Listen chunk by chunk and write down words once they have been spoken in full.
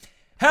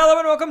Hello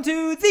and welcome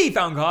to The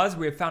Found Cause.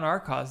 We have found our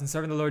cause in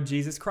serving the Lord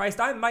Jesus Christ.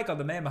 I'm Michael,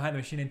 the man behind the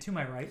machine, and to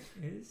my right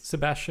is...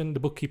 Sebastian, the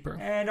bookkeeper.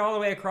 And all the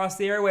way across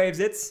the airwaves,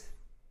 it's...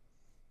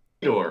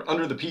 Theodore,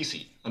 under the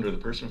PC, under the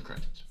person of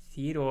Christ.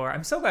 Theodore.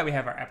 I'm so glad we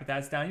have our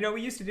epithets down. You know,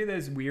 we used to do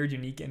those weird,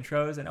 unique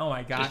intros, and oh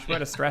my gosh,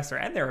 what a stressor.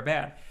 And they were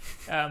bad.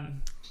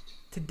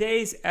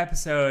 Today's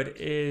episode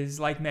is,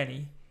 like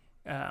many,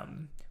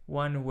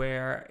 one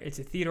where it's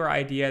a Theodore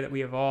idea that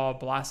we have all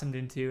blossomed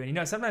into. And you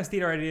know, sometimes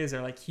Theodore ideas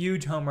are like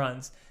huge home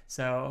runs.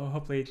 So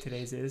hopefully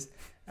today's is.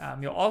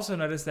 You'll also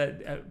notice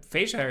that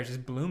facial hair is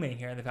just blooming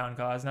here in the Found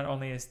Cause. Not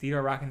only is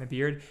Theodore rocking the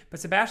beard,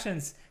 but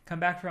Sebastian's come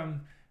back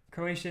from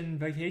Croatian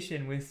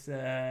vacation with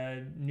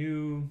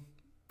new...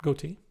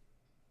 Goatee.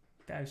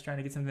 I was trying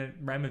to get something that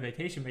rhyme with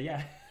vacation, but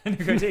yeah, new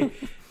goatee.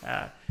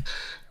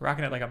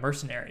 Rocking it like a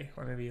mercenary,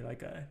 or maybe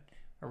like a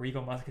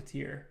regal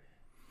musketeer.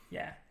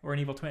 Yeah, or an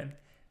evil twin.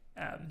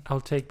 I'll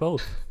take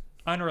both.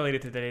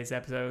 Unrelated to today's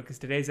episode, because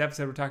today's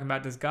episode we're talking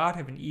about, does God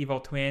have an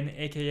evil twin?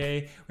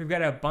 AKA, we've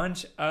got a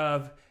bunch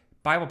of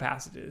Bible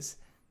passages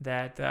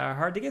that are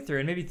hard to get through.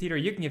 And maybe, Theodore,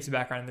 you can give some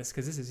background on this,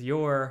 because this is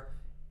your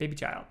baby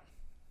child.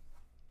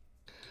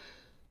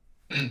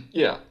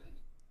 Yeah.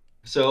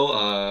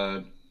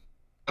 So,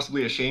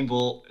 possibly a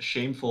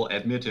shameful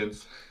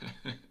admittance.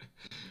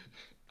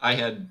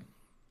 I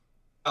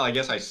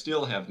guess I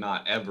still have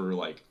not ever,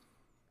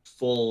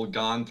 full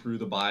gone through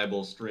the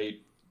Bible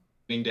straight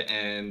beginning to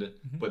end,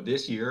 but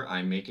this year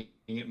I'm making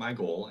it my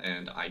goal,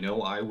 and I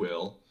know I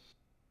will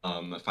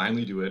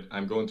finally do it.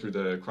 I'm going through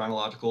the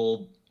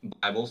chronological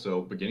Bible, so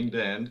beginning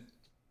to end,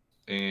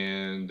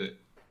 and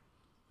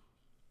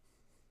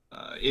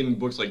in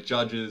books like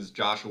Judges,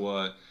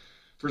 Joshua,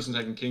 1st and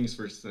 2nd Kings,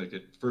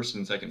 1st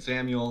and 2nd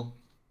Samuel,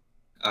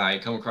 I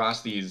come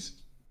across these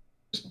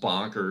just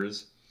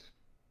bonkers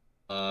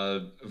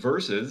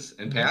verses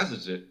and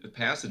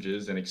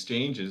passages and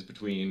exchanges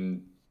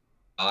between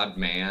God,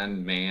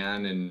 man,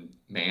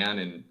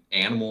 and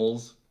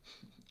animals,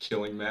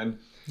 killing men,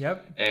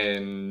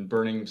 and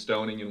burning,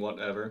 stoning, and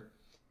whatever.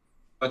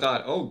 I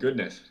thought, oh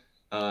goodness,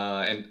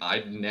 and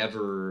I'd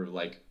never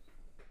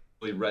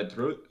really read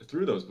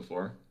through those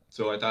before.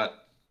 So I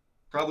thought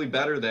probably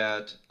better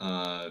that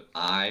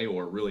I,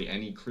 or really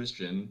any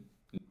Christian,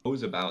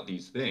 knows about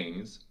these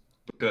things,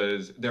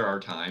 because there are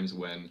times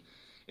when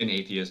an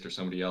atheist or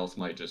somebody else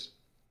might just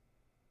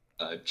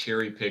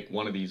cherry pick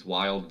one of these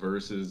wild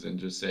verses and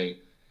just say,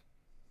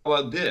 how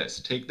about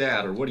this, take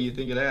that, or what do you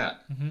think of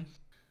that?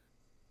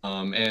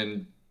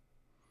 And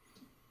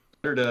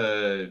better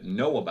to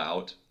know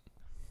about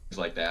things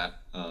like that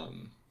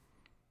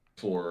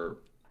for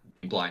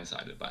being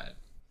blindsided by it.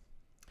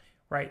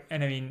 Right.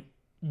 And I mean,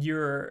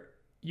 your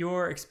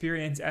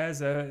experience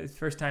as a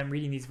first time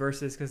reading these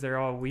verses, because they're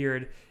all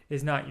weird,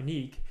 is not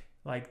unique.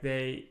 Like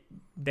they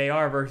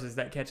are verses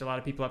that catch a lot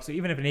of people up. So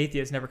even if an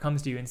atheist never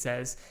comes to you and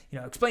says,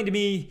 explain to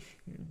me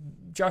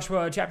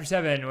Joshua chapter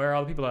 7 where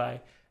all the people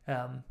die,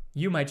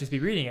 you might just be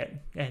reading it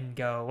and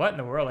go, what in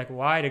the world? Like,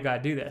 why did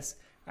God do this?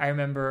 I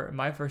remember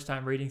my first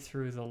time reading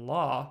through the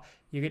law,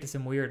 you get to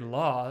some weird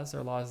laws,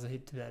 or laws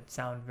that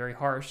sound very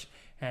harsh.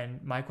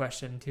 And my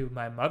question to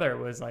my mother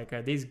was like,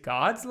 are these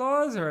God's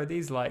laws, or are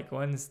these like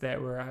ones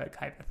that were like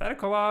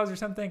hypothetical laws or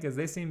something? Because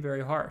they seem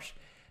very harsh.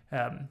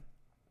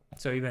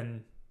 So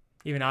even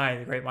I,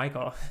 the great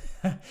Michael,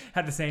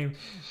 had the same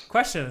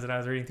questions when I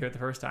was reading through it the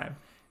first time.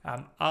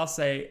 I'll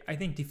say, I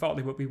think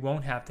defaultly what we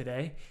won't have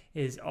today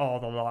is all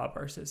the law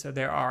verses. So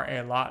there are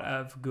a lot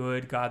of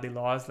good, godly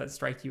laws that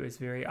strike you as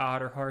very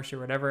odd or harsh or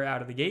whatever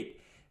out of the gate.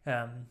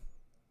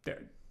 The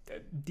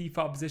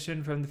default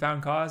position from the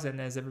Found Cause, and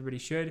as everybody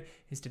should,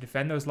 is to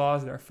defend those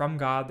laws. They're from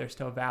God. They're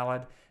still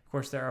valid. Of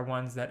course, there are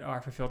ones that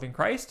are fulfilled in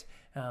Christ,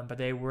 but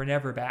they were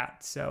never bad.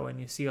 So when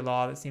you see a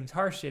law that seems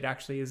harsh, it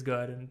actually is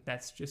good, and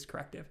that's just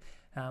corrective.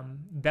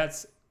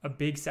 That's a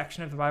big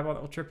section of the Bible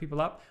that will trip people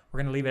up. We're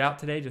going to leave it out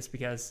today just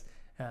because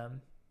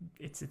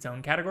it's its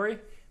own category,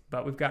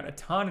 but we've got a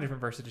ton of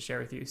different verses to share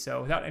with you.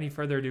 So without any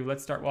further ado,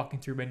 let's start walking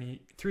through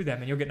them,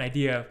 and you'll get an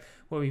idea of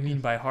what we mean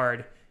by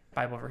hard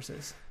Bible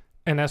verses.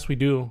 And as we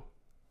do,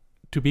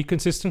 to be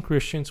consistent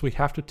Christians, we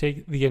have to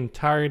take the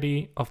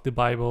entirety of the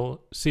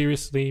Bible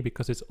seriously,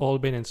 because it's all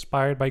been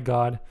inspired by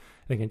God.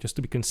 And again, just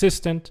to be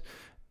consistent,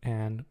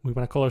 and we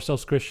want to call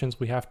ourselves Christians,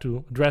 we have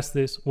to address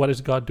this. What is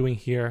God doing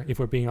here, if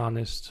we're being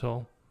honest?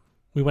 So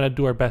we want to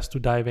do our best to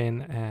dive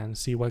in and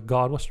see what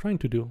God was trying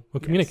to do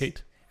or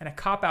communicate. And a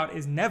cop-out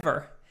is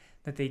never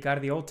that the God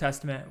of the Old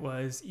Testament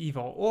was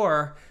evil,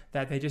 or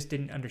that they just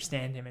didn't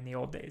understand him in the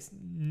old days.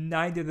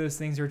 Neither of those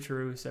things are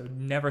true, so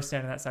never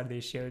stand on that side of the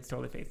issue. It's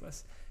totally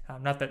faithless.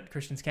 Not that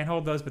Christians can't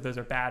hold those, but those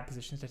are bad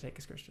positions to take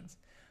as Christians.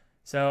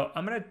 So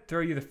I'm going to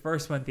throw you the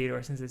first one,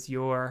 Theodore, since it's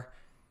your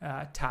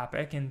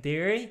topic. In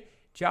theory,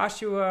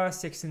 Joshua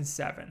 6 and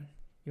 7.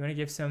 You want to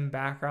give some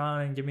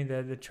background and give me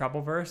the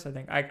trouble verse? I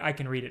think I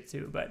can read it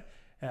too, but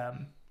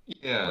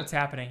what's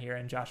happening here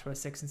in Joshua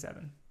 6 and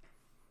 7?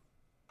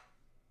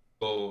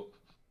 So,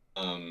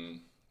 I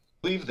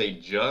believe they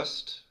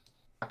just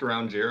walked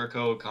around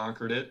Jericho,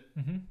 conquered it,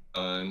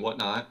 and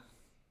whatnot.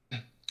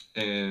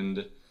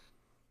 And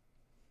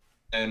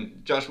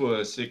And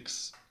Joshua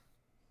 6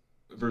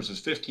 verses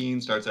 15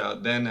 starts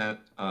out, then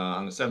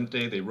on the seventh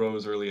day they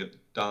rose early at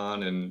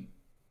dawn and,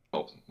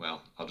 I'll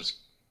just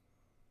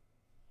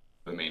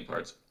the main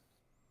parts.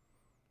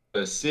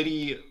 The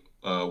city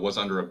was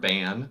under a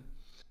ban.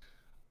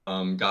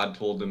 God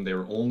told them they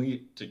were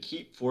only to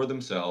keep for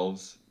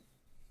themselves.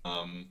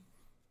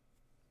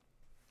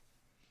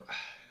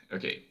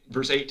 Okay,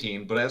 verse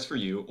 18, but as for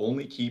you,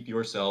 only keep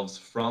yourselves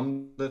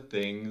from the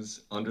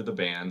things under the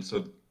ban,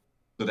 so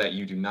that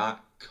you do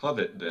not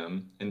covet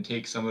them and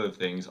take some of the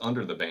things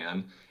under the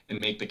ban and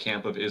make the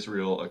camp of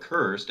Israel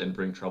accursed and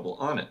bring trouble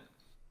on it.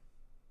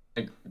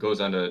 It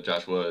goes on to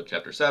Joshua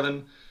chapter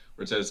 7,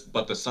 where it says,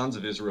 but the sons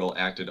of Israel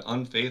acted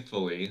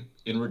unfaithfully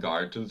in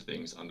regard to the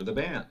things under the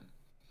ban.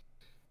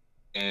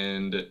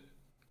 And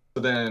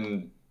so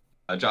then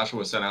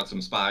Joshua sent out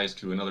some spies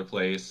to another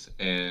place,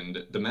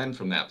 and the men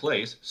from that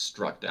place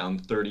struck down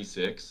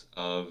 36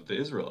 of the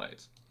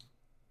Israelites.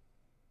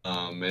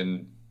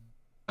 And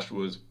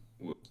Joshua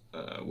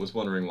was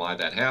wondering why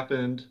that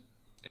happened,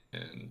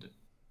 and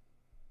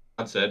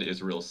God said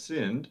Israel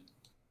sinned,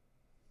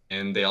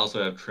 and they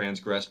also have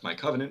transgressed my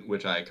covenant,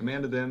 which I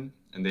commanded them,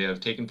 and they have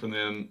taken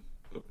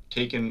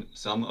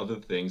some of the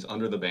things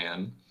under the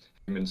ban,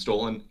 having been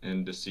stolen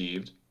and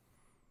deceived,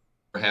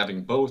 or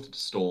having both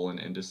stolen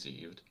and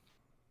deceived.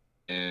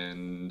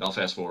 And I'll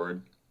fast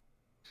forward.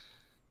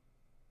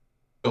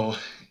 So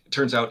it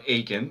turns out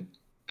Achan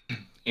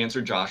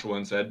answered Joshua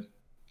and said,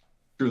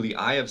 truly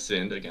I have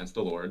sinned against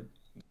the Lord,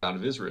 the God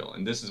of Israel,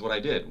 and this is what I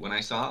did. When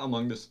I saw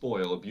among the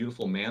spoil a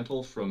beautiful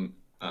mantle from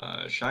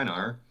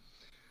Shinar,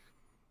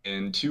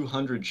 and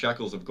 200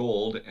 shekels of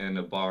gold, and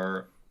a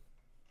bar,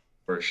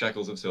 or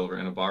shekels of silver,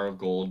 and a bar of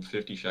gold,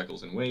 50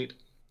 shekels in weight,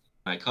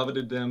 I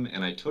coveted them,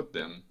 and I took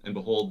them, and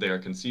behold, they are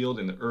concealed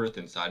in the earth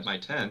inside my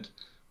tent,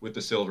 with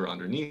the silver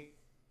underneath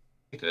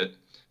it.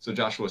 So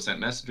Joshua sent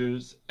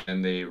messengers,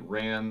 and they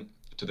ran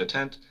to the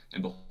tent,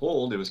 and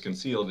behold, it was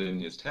concealed in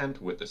his tent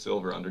with the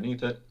silver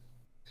underneath it.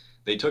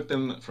 They took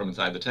them from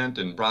inside the tent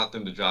and brought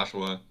them to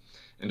Joshua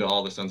and to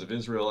all the sons of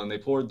Israel, and they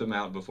poured them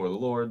out before the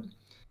Lord.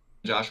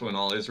 Joshua and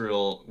all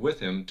Israel with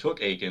him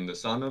took Achan, the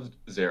son of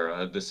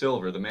Zerah, the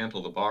silver, the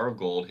mantle, the bar of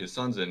gold, his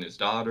sons and his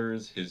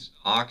daughters, his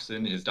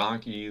oxen, his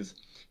donkeys,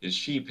 his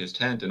sheep, his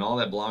tent, and all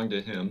that belonged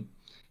to him,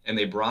 and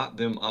they brought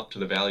them up to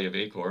the valley of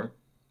Achor.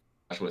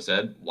 Joshua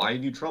said, why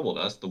have you troubled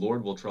us? The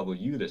Lord will trouble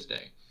you this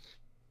day.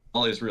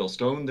 All Israel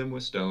stoned them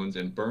with stones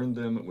and burned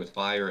them with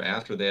fire.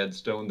 After they had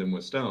stoned them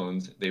with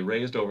stones, they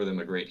raised over them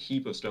a great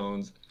heap of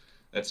stones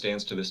that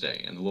stands to this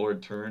day. And the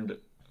Lord turned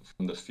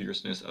from the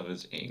fierceness of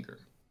his anger.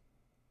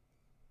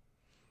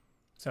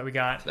 So we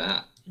got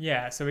that.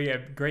 Yeah, so we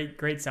have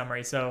great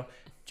summary. So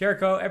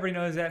Jericho, everybody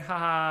knows it.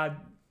 Haha,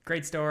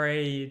 great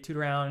story. You toot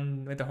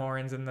around with the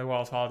horns and the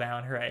walls fall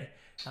down. Hooray.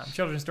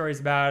 Children's stories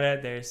about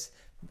it. There's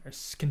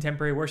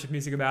contemporary worship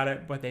music about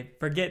it. What they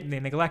forget and they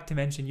neglect to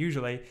mention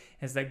usually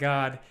is that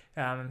God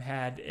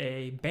had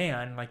a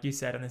ban, like you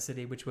said, in the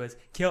city, which was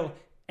kill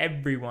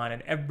everyone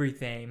and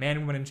everything, man,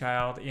 woman, and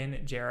child in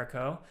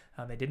Jericho.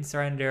 They didn't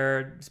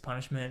surrender. It was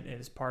punishment. It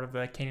was part of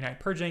the Canaanite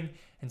purging.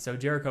 And so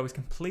Jericho was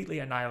completely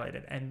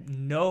annihilated, and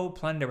no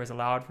plunder was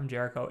allowed from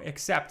Jericho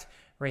except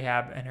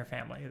Rahab and her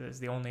family. Those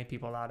are the only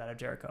people allowed out of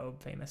Jericho,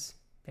 famous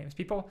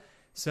people.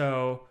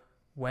 So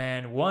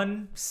when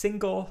one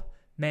single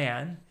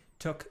man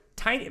took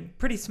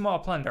pretty small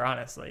plunder,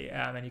 honestly,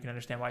 and you can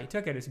understand why he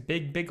took it. It's a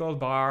big gold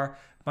bar,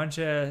 bunch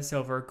of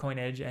silver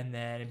coinage, and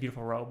then a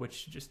beautiful robe,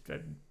 which just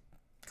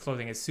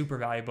clothing is super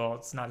valuable.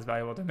 It's not as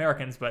valuable to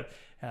Americans, but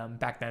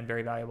back then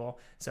very valuable.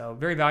 So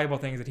very valuable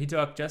things that he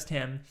took, just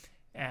him.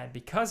 And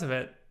because of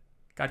it,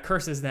 God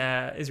curses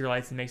the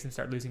Israelites and makes them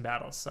start losing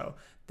battles. So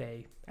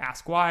they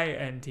ask why,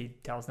 and he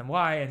tells them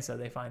why, and so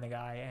they find the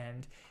guy,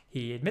 and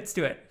he admits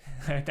to it.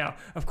 Now,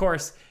 of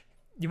course,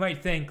 you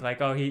might think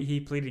like, oh, he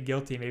pleaded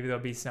guilty. Maybe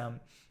there'll be some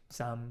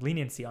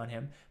leniency on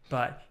him,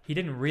 but he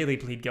didn't really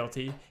plead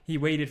guilty. He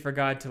waited for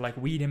God to like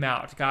weed him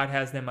out. God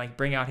has them like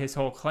bring out his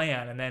whole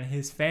clan, and then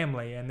his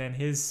family, and then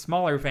his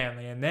smaller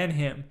family, and then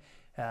him.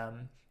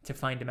 To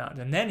find him out.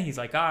 And then he's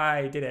like,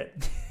 I did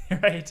it,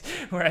 right?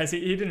 Whereas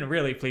he didn't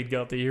really plead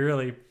guilty. He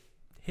really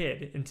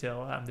hid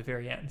until the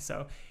very end.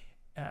 So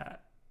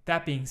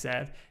that being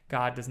said,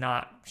 God does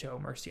not show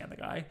mercy on the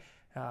guy.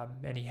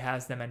 And he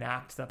has them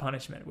enact the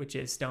punishment, which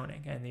is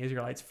stoning. And the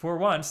Israelites, for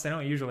once, they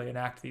don't usually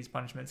enact these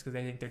punishments because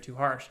they think they're too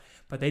harsh.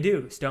 But they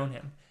do stone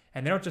him.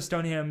 And they don't just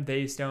stone him,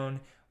 they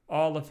stone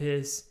all of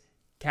his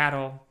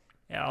cattle,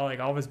 all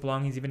of his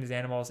belongings, even his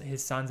animals,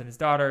 his sons and his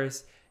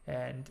daughters,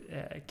 and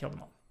kill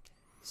them all.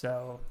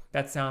 So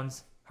that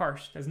sounds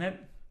harsh, doesn't it?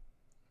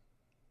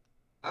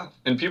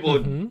 And people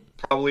would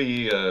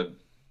probably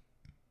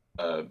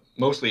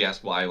mostly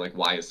ask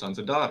why his sons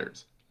and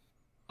daughters?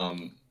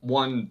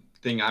 One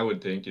thing I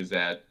would think is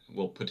that,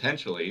 well,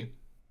 potentially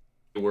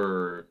they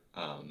were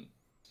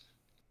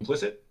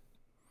complicit,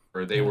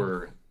 or they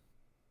were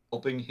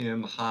helping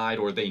him hide,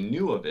 or they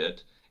knew of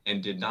it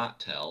and did not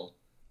tell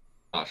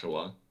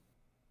Joshua.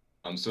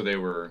 So they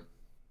were,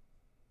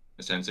 in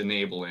a sense,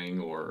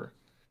 enabling or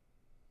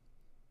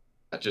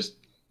just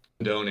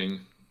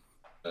condoning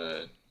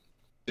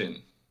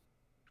sin.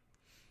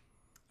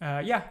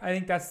 Yeah, I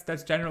think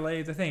that's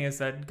generally the thing, is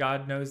that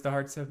God knows the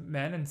hearts of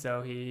men, and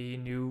so he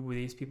knew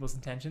these people's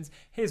intentions.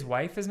 His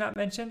wife is not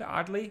mentioned,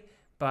 oddly,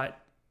 but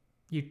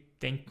you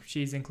think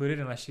she's included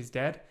unless she's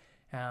dead.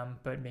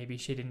 But maybe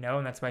she didn't know,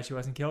 and that's why she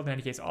wasn't killed. In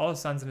any case, all his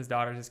sons and his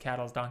daughters, his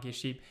cattle, his donkeys,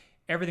 sheep,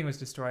 everything was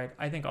destroyed.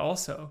 I think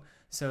also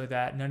so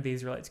that none of the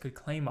Israelites could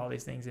claim all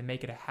these things and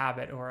make it a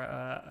habit or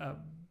a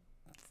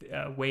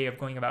way of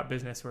going about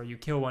business where you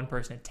kill one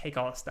person and take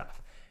all his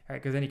stuff. Right?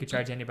 Because then you could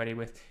charge anybody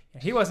with,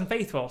 he wasn't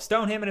faithful,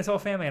 stone him and his whole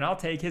family, and I'll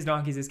take his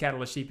donkeys, his cattle,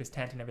 his sheep, his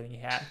tent, and everything he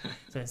had.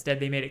 So instead,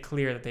 they made it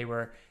clear that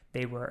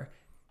they were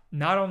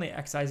not only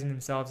excising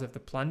themselves of the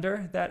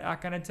plunder that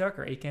Achan took,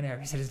 or Achan,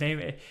 however you said his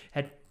name,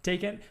 had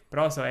taken, but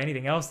also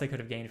anything else they could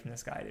have gained from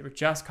this guy. They were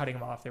just cutting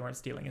him off. They weren't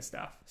stealing his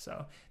stuff.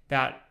 So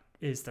that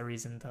is the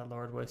reason the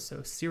Lord was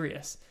so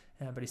serious.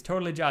 But he's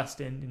totally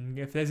just. And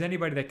if there's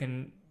anybody that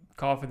can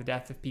call for the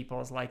death of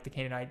peoples like the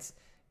Canaanites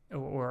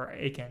or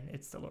Achan,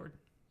 it's the Lord.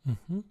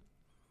 Mm-hmm.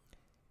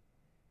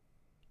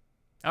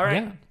 All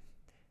right. Yeah.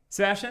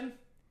 Sebastian?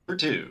 Number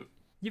 2.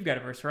 You've got a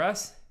verse for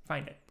us.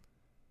 Find it.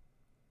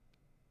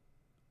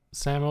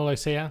 Samuel,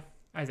 Isaiah?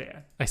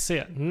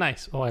 Isaiah.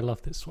 Nice. Oh, I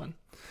love this one.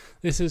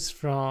 This is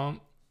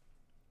from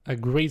a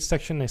great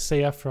section,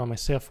 Isaiah, from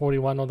Isaiah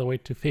 41 all the way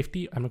to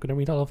 50. I'm not going to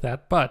read all of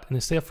that, but in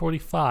Isaiah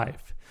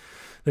 45,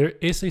 there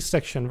is a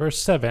section,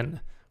 verse 7,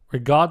 where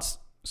God's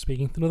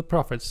speaking through the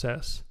prophet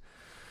says,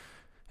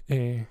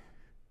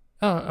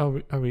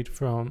 I'll read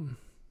from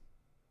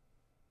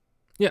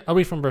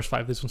verse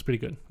 5. This one's pretty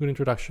good. Good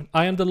introduction.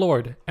 I am the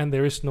Lord, and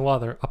there is no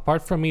other.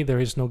 Apart from me, there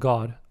is no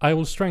God. I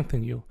will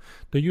strengthen you,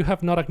 though you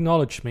have not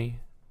acknowledged me,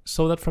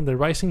 so that from the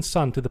rising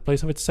sun to the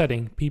place of its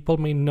setting, people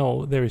may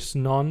know there is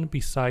none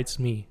besides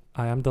me.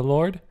 I am the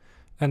Lord,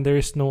 and there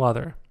is no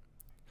other.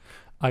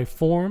 I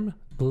form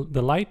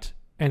the light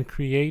and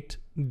create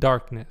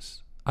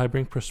darkness. I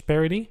bring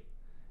prosperity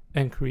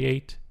and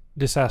create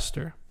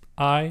disaster.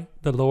 I,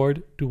 the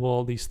Lord, do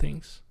all these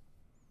things.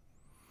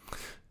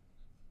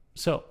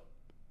 So,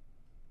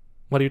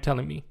 what are you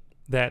telling me?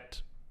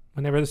 That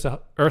whenever there's an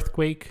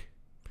earthquake,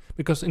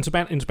 because in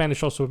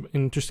Spanish also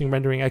interesting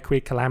rendering, I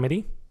create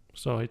calamity.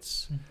 So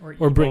it's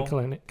or bring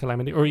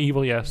calamity or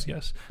evil. Yes.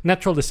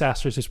 Natural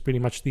disasters is pretty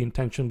much the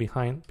intention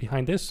behind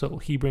this. So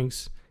he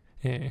brings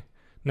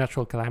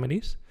natural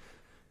calamities,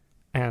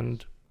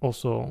 and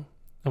also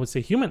I would say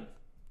human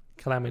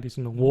calamities,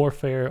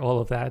 warfare, all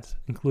of that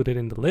included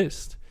in the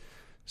list.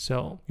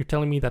 So you're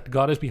telling me that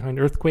God is behind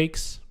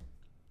earthquakes,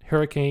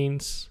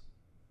 hurricanes,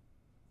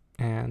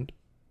 and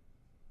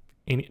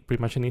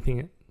pretty much any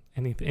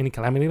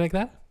calamity like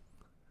that?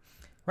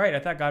 Right. I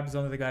thought God was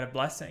only the God of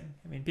blessing.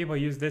 I mean, people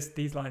use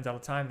these lines all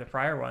the time, the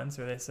prior ones,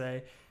 where they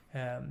say,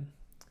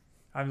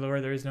 I'm the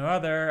Lord, there is no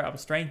other. I will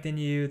strengthen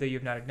you, though you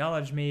have not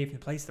acknowledged me. From the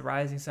place of the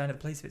rising sun to the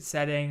place of its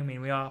setting. I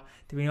mean,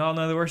 do we all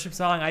know the worship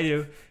song? I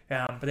do.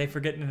 But they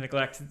forget and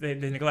neglect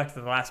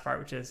the last part,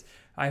 which is,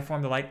 I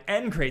form the light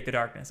and create the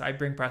darkness. I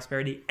bring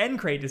prosperity and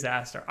create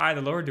disaster. I,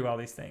 the Lord, do all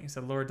these things.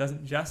 So the Lord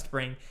doesn't just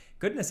bring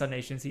goodness on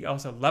nations. He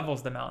also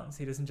levels the mountains.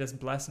 He doesn't just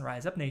bless and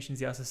rise up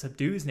nations. He also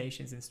subdues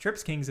nations and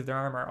strips kings of their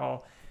armor,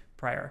 all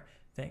prior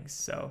things.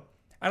 So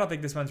I don't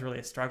think this one's really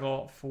a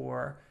struggle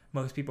for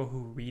most people who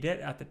read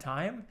it at the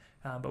time,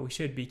 but we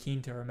should be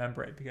keen to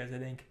remember it, because I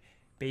think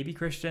baby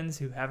Christians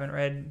who haven't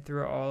read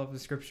through all of the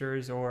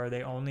scriptures, or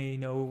they only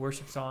know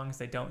worship songs,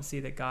 they don't see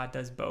that God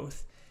does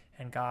both,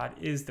 and God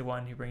is the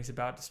one who brings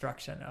about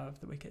destruction of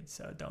the wicked.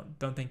 So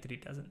don't think that he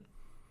doesn't.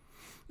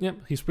 Yep,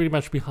 he's pretty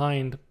much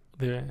behind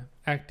the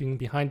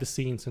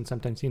scenes, and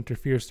sometimes he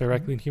interferes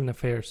directly in human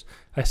affairs.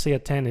 Isaiah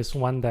 10 is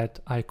one that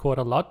I quote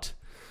a lot,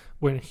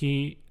 when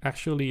he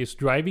actually is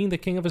driving the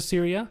king of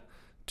Assyria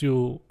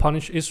to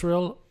punish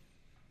Israel,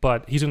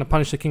 but he's going to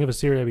punish the king of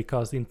Assyria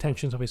because the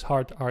intentions of his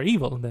heart are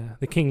evil.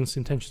 The king's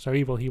intentions are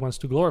evil. He wants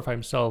to glorify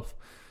himself.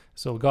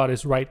 So God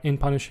is right in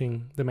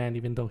punishing the man,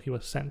 even though he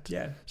was sent.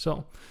 Yeah.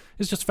 So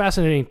it's just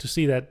fascinating to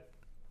see that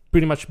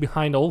pretty much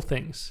behind all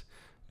things,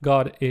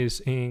 God is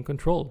in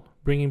control,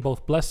 bringing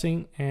both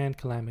blessing and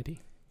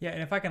calamity. Yeah,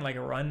 and if I can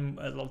run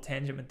a little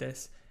tangent with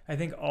this, I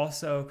think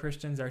also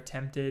Christians are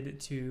tempted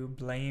to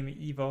blame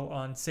evil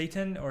on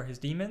Satan or his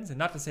demons, and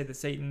not to say that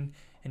Satan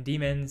and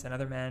demons and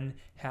other men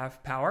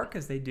have power,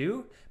 because they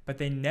do, but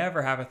they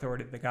never have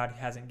authority that God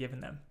hasn't given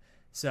them.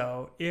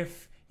 So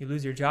if you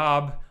lose your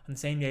job on the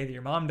same day that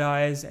your mom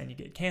dies, and you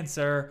get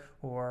cancer,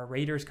 or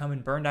raiders come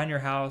and burn down your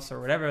house,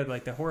 or whatever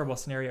the horrible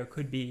scenario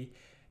could be,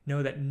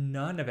 know that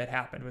none of it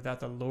happened without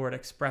the Lord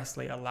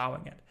expressly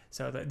allowing it.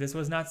 So this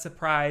was not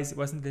surprise. It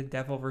wasn't the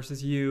devil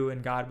versus you,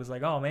 and God was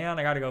like, oh man,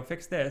 I got to go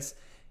fix this.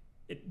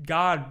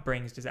 God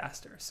brings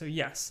disaster. So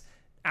yes,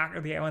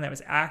 the one that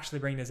was actually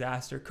bringing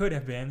disaster could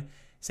have been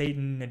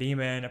Satan, a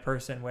demon, a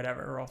person,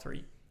 whatever, or all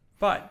three.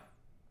 But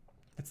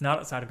it's not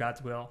outside of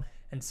God's will,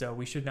 and so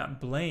we should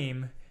not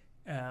blame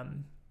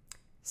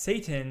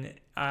Satan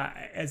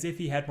as if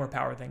he had more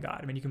power than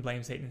God. I mean, you can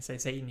blame Satan and say,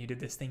 Satan, you did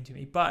this thing to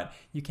me, but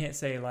you can't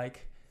say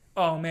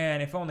oh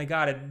man, if only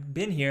God had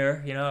been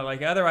here,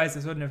 like otherwise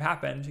this wouldn't have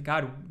happened.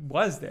 God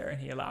was there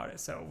and he allowed it.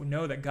 So we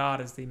know that God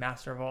is the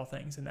master of all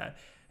things and that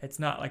it's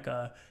not like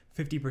a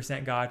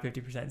 50% God,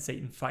 50%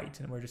 Satan fight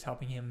and we're just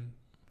helping him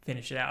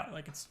finish it out.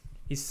 Like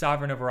he's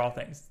sovereign over all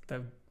things.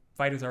 The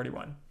fight is already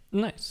won.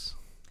 Nice.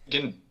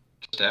 Again,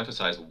 just to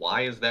emphasize,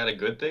 why is that a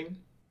good thing?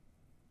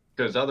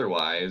 Because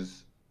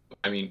otherwise,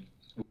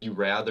 would you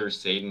rather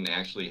Satan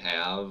actually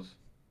have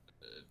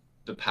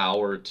the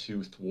power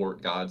to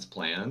thwart God's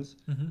plans?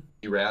 Mm-hmm. Would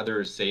you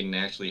rather Satan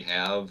actually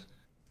have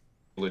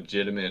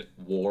legitimate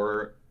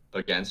war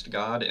against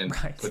God and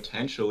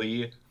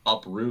potentially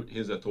uproot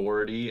his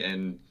authority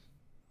and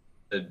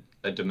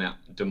a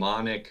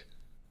demonic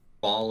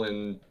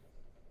fallen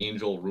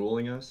angel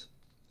ruling us?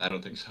 I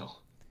don't think so.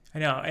 I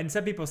know. And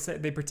some people say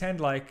they pretend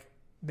like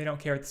they don't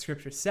care what the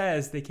scripture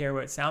says. They care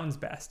what sounds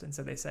best. And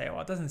so they say,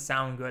 well, it doesn't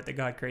sound good that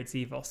God creates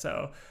evil.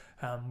 So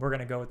we're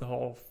going to go with the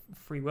whole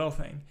free will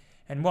thing.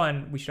 And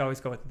one, we should always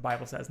go with what the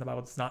Bible says. And the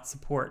Bible does not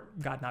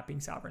support God not being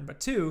sovereign.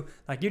 But two,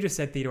 like you just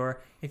said,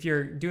 Theodore, if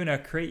you're doing a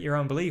create your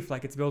own belief,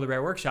 like it's Build a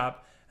Bear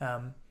workshop,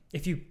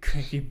 if you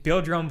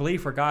build your own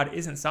belief where God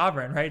isn't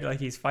sovereign, right? Like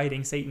he's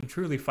fighting, Satan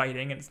truly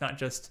fighting, and it's not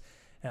just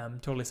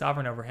totally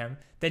sovereign over him,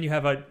 then you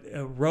have a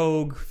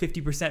rogue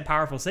 50%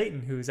 powerful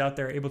Satan who's out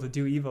there able to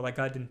do evil like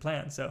God didn't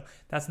plan. So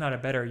that's not a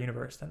better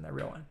universe than the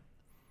real one.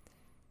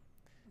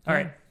 All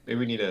right. Maybe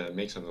we need to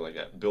make something like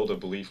that. Build a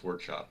belief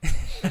workshop.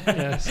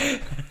 Yes.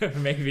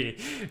 Maybe.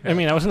 I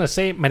was going to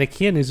say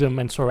Manichaeanism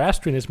and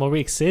Zoroastrianism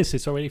already exists.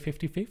 It's already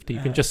 50-50. You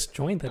can just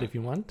join that if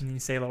you want. And you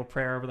say a little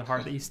prayer over the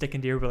heart that you stick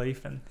into your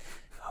belief and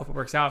hope it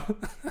works out.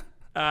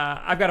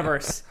 I've got a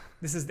verse.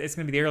 It's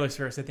going to be the earliest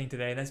verse, I think,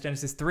 today. And that's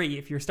Genesis 3.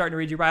 If you're starting to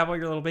read your Bible,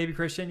 you're a little baby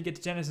Christian, you get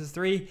to Genesis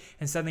 3,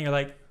 and suddenly you're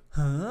like,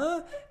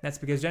 huh? That's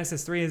because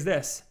Genesis 3 is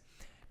this.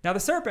 Now the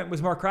serpent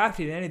was more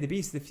crafty than any of the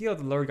beasts of the field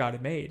the Lord God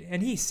had made.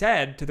 And he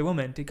said to the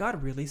woman, did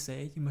God really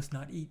say you must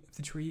not eat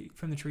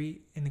from the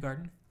tree in the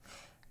garden?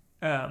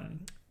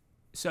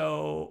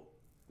 So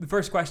the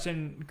first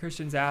question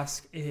Christians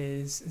ask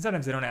is, and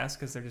sometimes they don't ask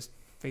because they're just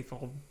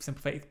faithful,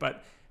 simple faith,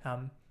 but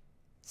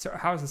so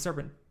how is the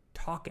serpent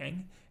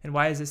talking? And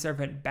why is the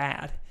serpent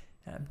bad?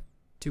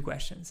 Two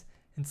questions.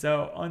 And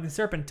so on the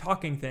serpent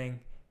talking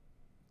thing,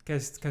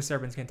 because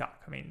serpents can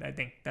talk. I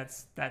think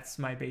that's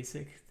my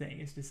basic thing,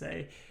 is to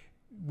say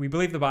we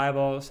believe the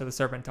Bible, so the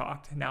serpent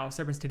talked. Now,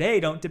 serpents today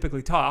don't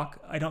typically talk.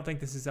 I don't think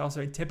this is also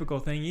a typical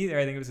thing either.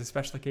 I think it was a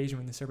special occasion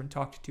when the serpent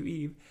talked to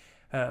Eve.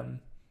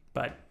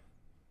 But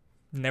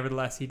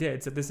nevertheless, he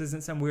did. So this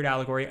isn't some weird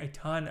allegory. A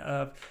ton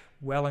of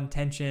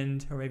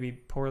well-intentioned or maybe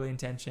poorly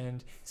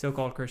intentioned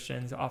so-called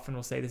Christians often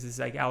will say this is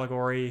like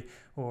allegory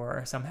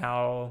or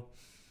somehow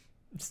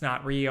it's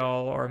not real,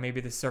 or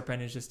maybe the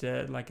serpent is just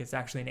it's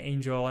actually an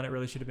angel and it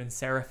really should have been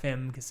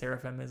seraphim because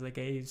seraphim is like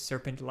a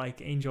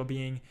serpent-like angel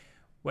being,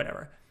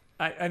 whatever.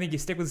 I think you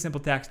stick with the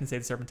simple text and say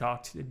the serpent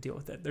talked and deal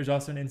with it. There's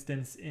also an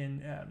instance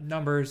in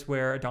Numbers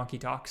where a donkey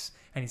talks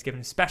and he's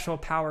given special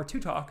power to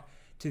talk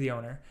to the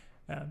owner.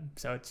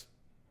 So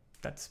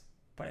that's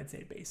what I'd say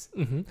at base.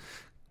 Mm-hmm.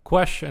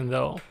 Question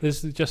though,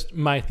 this is just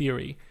my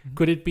theory. Mm-hmm.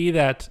 Could it be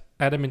that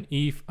Adam and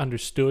Eve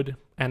understood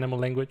animal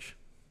language?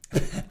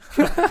 I've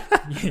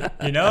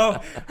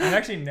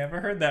actually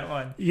never heard that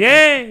one.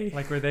 Yay!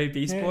 Like were they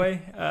Beast Boy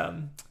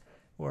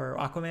or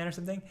Aquaman or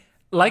something?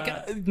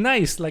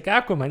 Nice, like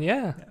Aquaman,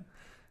 yeah.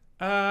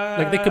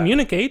 Like they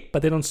communicate,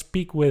 but they don't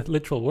speak with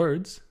literal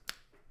words.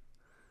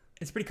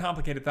 It's a pretty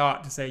complicated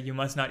thought to say you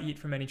must not eat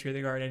from any tree of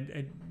the garden.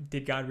 And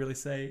did God really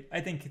say? I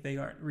think they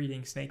aren't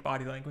reading snake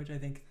body language. I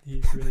think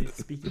he's really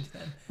speaking to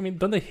them.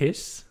 Don't they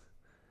hiss?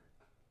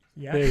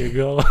 Yeah. There you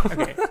go.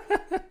 Okay.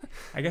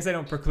 I guess I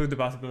don't preclude the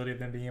possibility of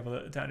them being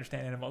able to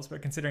understand animals,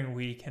 but considering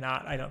we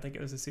cannot, I don't think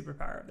it was a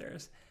superpower of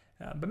theirs.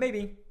 But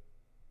maybe.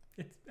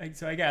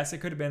 So I guess it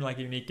could have been like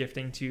a unique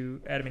gifting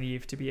to Adam and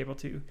Eve to be able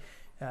to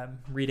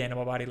read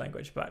animal body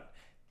language, but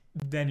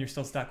then you're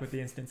still stuck with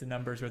the instance in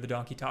Numbers where the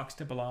donkey talks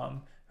to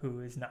Balaam,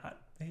 who is not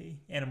a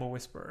animal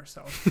whisperer.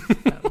 So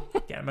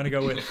again, I'm going to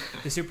go with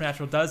the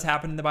supernatural does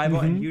happen in the Bible,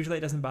 and usually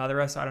it doesn't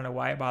bother us. So I don't know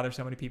why it bothers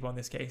so many people in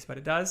this case, but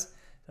it does.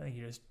 So I think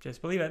you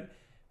just believe it.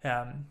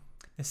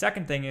 The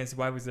second thing is,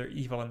 why was there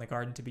evil in the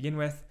garden to begin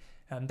with?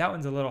 That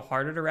one's a little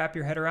harder to wrap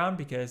your head around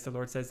because the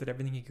Lord says that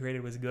everything he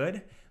created was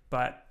good,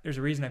 but there's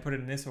a reason I put it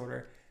in this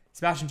order.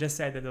 Sebastian just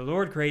said that the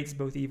Lord creates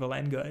both evil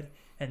and good.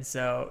 And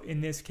so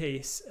in this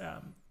case,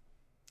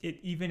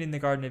 even in the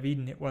Garden of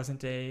Eden, it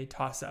wasn't a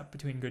toss-up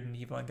between good and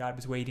evil, and God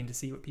was waiting to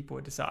see what people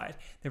would decide.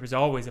 There was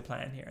always a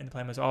plan here, and the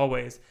plan was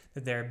always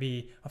that there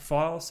be a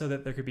fall so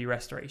that there could be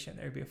restoration.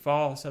 There would be a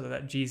fall so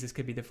that Jesus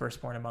could be the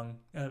firstborn among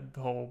the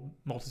whole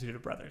multitude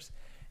of brothers.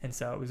 And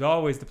so it was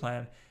always the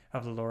plan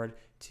of the Lord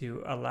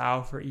to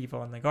allow for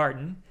evil in the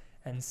garden,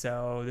 and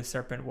so the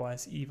serpent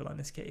was evil in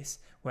this case.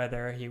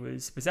 Whether he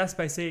was possessed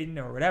by Satan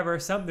or whatever,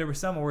 there was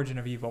some origin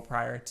of evil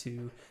prior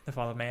to the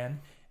fall of man.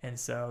 And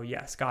so,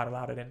 yes, God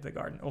allowed it into the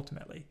garden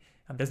ultimately.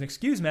 It doesn't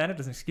excuse man, it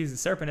doesn't excuse the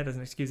serpent, it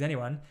doesn't excuse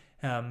anyone,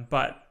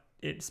 but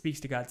it speaks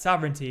to God's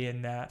sovereignty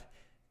in that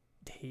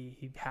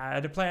he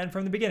had a plan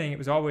from the beginning. It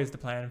was always the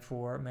plan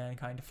for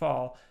mankind to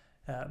fall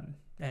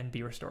and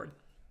be restored.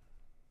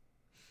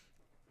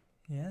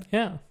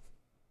 Yeah.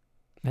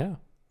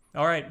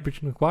 All right.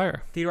 Preaching to the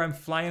choir. Theodore, I'm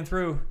flying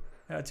through.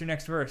 What's your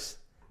next verse?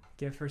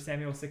 Give 1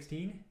 Samuel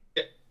 16.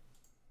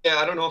 Yeah,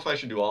 I don't know if I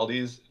should do all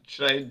these.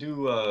 Should I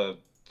do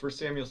 1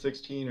 Samuel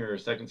 16 or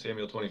 2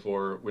 Samuel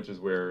 24, which is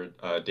where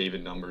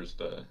David numbers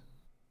the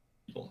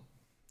people?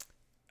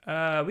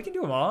 We can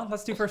do them all.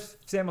 Let's do 1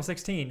 Samuel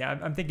 16.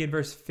 I'm thinking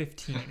verse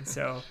 15.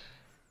 So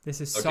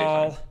this is Okay,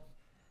 Saul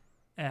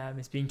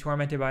is being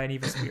tormented by an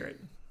evil spirit.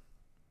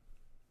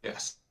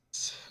 Yes.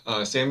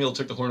 Samuel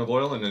took the horn of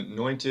oil and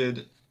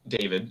anointed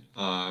David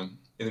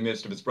in the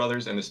midst of his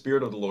brothers, and the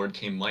Spirit of the Lord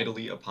came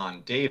mightily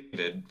upon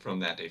David from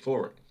that day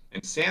forward.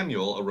 And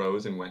Samuel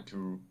arose and went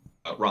to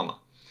Ramah.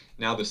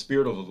 Now the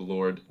Spirit of the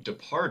Lord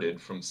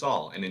departed from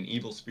Saul, and an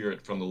evil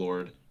spirit from the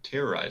Lord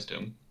terrorized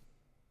him.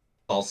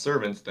 Saul's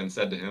servants then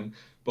said to him,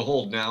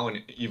 "Behold, now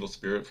an evil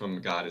spirit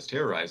from God is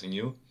terrorizing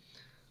you.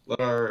 Let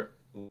our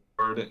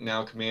Lord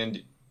now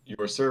command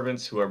your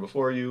servants who are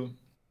before you.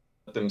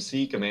 Let them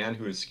seek a man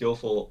who is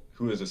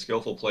a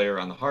skillful player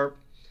on the harp,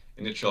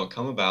 and it shall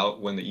come about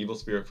when the evil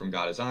spirit from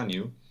God is on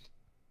you,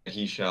 that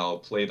he shall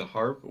play the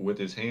harp with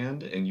his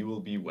hand, and you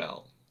will be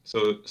well."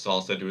 So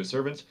Saul said to his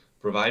servants,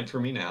 "Provide for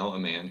me now a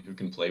man who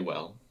can play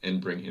well, and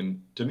bring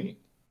him to me."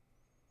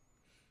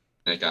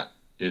 And that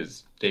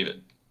is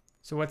David.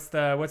 So what's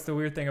the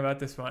weird thing about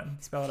this one?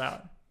 Spell it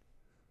out.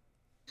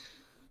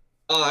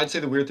 I'd say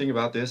the weird thing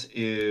about this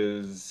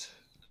is,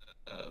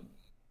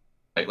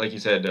 like you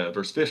said,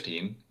 verse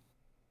 15.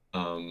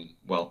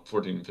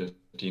 14 and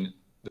 15.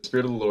 The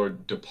Spirit of the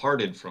Lord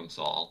departed from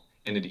Saul,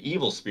 and an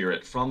evil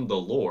spirit from the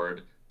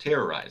Lord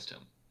terrorized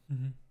him.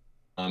 Mm-hmm.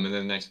 And then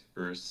the next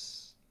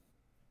verse,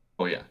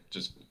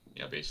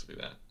 basically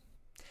that.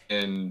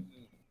 And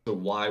so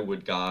why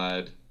would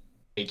God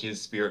take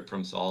his spirit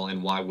from Saul,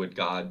 and why would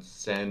God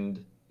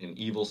send an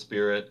evil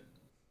spirit?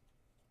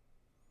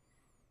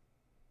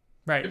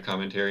 Right. Your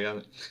commentary on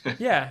it?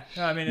 Yeah.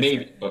 No, I mean,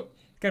 maybe. It's going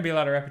to be a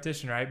lot of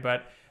repetition, right?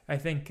 But I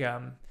think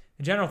the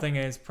general thing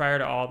is, prior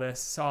to all this,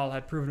 Saul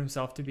had proven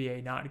himself to be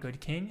a not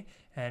good king.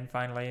 And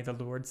finally, the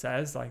Lord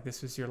says,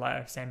 this was your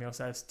last, Samuel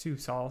says to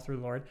Saul through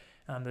the Lord,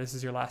 this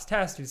is your last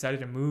test. You decided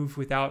to move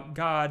without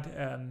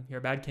God. You're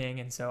a bad king.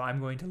 And so I'm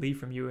going to leave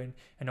from you and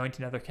anoint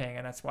another king.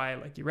 And that's why,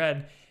 like you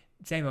read,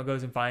 Samuel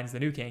goes and finds the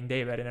new king,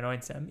 David, and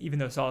anoints him. Even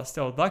though Saul is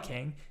still the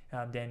king,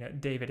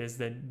 David is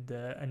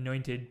the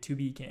anointed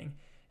to-be king.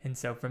 And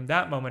so from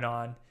that moment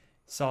on,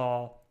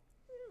 Saul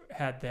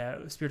had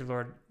the Spirit of the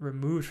Lord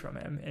removed from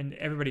him. And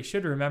everybody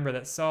should remember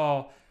that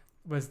Saul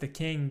was the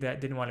king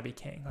that didn't want to be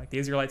king. Like the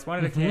Israelites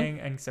wanted a king,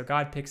 and so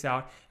God picks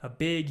out a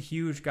big,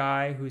 huge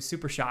guy who's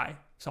super shy,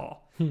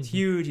 Saul. He's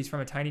huge. He's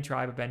from a tiny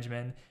tribe of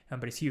Benjamin,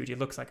 but he's huge. He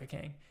looks like a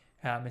king.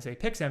 And so he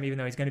picks him, even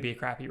though he's going to be a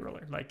crappy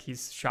ruler. Like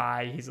he's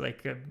shy. He's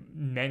like a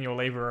manual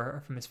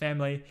laborer from his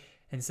family.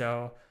 And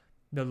so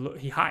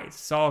he hides.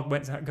 Saul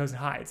goes and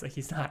hides. Like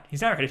he's not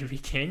ready to be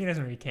king. He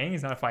doesn't want to be king.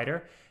 He's not a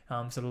fighter.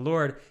 So the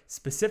Lord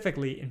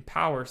specifically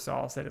empowers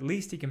Saul, so that at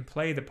least he can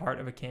play the part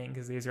of a king,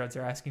 because the Israelites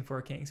are asking for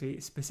a king. So he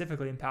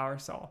specifically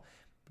empowers Saul,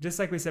 just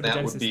like we said in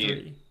Genesis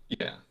 3.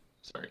 Yeah,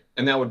 sorry.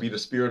 And that would be the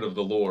Spirit of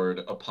the Lord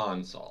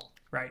upon Saul.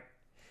 Right.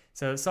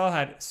 So Saul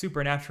had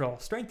supernatural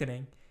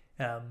strengthening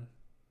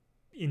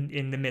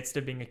in the midst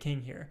of being a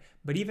king here.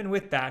 But even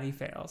with that, he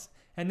fails.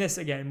 And this,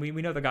 again, we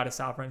know that God is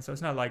sovereign, so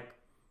it's not like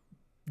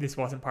this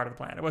wasn't part of the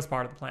plan. It was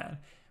part of the plan.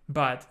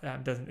 But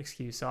doesn't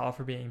excuse Saul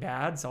for being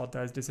bad. Saul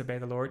does disobey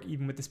the Lord,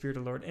 even with the Spirit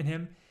of the Lord in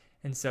him.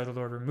 And so the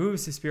Lord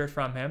removes his spirit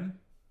from him,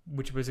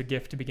 which was a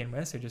gift to begin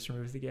with, so just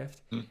removes the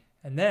gift.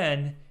 And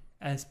then,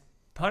 as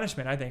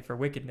punishment, I think, for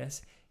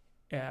wickedness,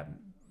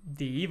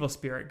 the evil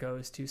spirit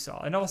goes to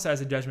Saul. And also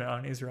as a judgment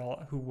on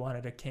Israel, who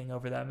wanted a king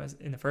over them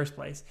in the first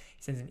place.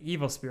 He sends an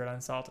evil spirit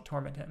on Saul to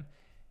torment him.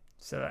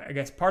 So I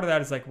guess part of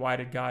that is like, why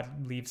did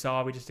God leave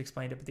Saul? We just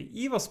explained it. But the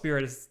evil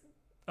spirit is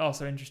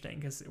also interesting,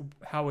 because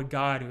how would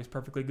God, who is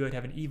perfectly good,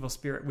 have an evil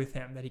spirit with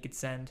him that he could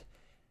send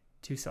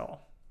to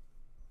Saul?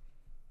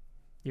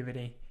 You have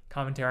any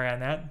commentary on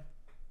that?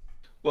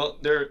 Well,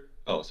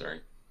 sorry.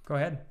 Go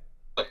ahead.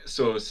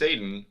 So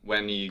Satan,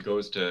 when he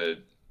goes to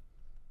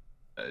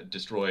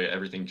destroy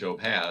everything Job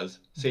has,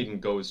 Satan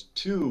goes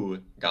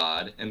to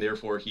God, and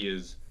therefore he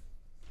is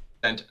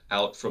sent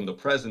out from the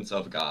presence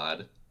of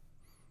God,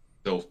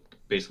 so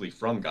basically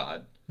from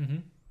God,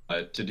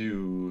 to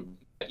do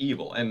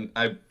evil. And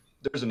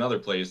there's another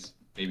place,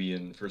 maybe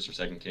in 1st or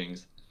 2nd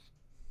Kings,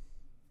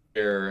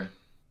 where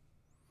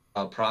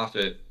a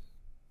prophet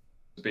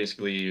was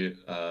basically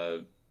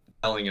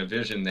telling a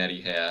vision that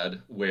he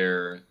had,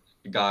 where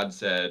God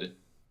said,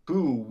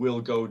 "Who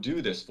will go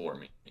do this for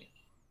me?"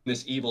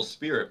 This evil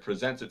spirit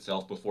presents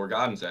itself before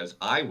God and says,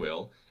 "I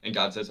will." And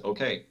God says,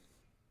 "Okay,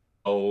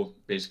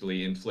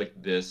 basically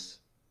inflict this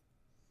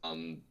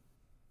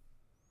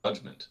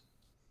judgment."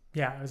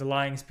 Yeah, it was a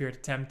lying spirit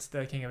attempt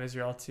the king of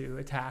Israel to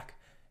attack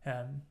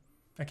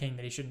a king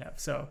that he shouldn't have.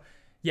 So,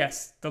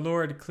 yes, the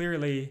Lord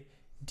clearly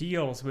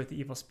deals with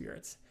evil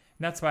spirits.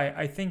 that's why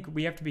I think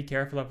we have to be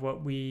careful of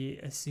what we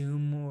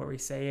assume or we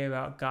say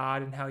about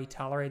God and how he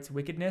tolerates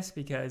wickedness,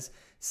 because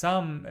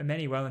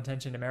many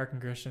well-intentioned American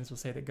Christians will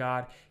say that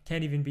God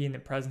can't even be in the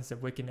presence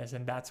of wickedness,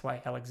 and that's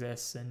why hell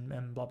exists,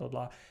 and blah, blah,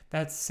 blah.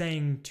 That's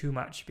saying too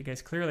much,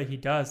 because clearly he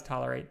does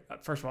tolerate,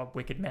 first of all,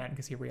 wicked men,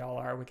 because here we all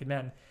are wicked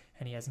men,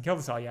 and he hasn't killed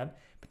us all yet.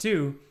 But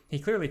two, he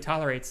clearly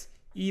tolerates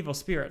evil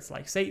spirits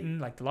like Satan,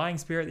 like the lying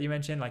spirit that you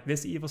mentioned, like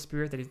this evil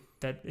spirit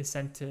that is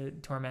sent to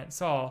torment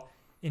Saul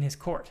in his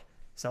court.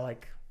 So,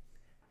 like,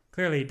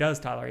 clearly he does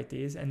tolerate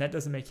these, and that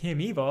doesn't make him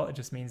evil. It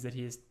just means that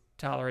he is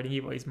tolerating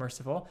evil. He's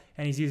merciful,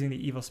 and he's using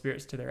the evil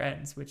spirits to their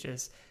ends, which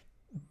is,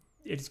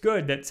 it's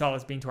good that Saul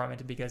is being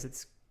tormented because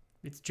it's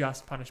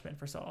just punishment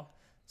for Saul.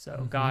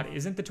 So God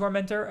isn't the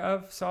tormentor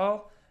of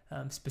Saul.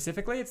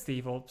 Specifically, it's the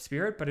evil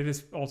spirit, but it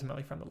is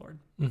ultimately from the Lord.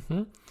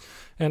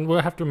 And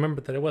we'll have to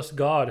remember that it was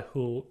God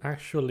who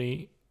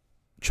actually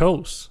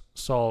chose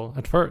Saul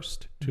at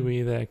first to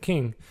be the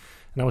king.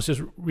 And I was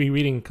just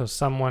rereading because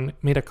someone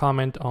made a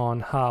comment on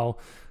how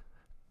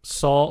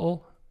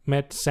Saul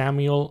met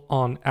Samuel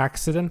on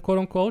accident, quote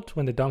unquote,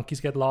 when the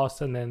donkeys get lost,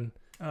 but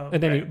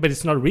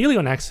it's not really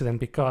on accident,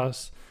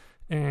 because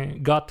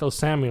God tells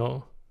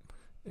Samuel,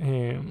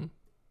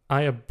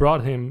 I have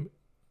brought him.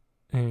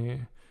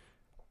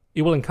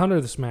 You will encounter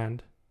this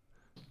man.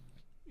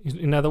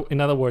 In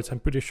other words, I'm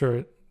pretty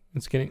sure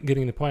it's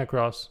getting the point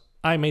across.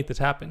 I made this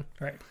happen.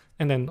 Right.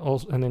 And then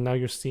now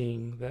you're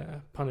seeing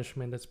the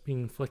punishment that's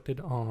being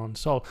inflicted on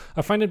Saul.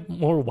 I find it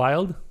more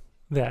wild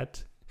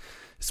that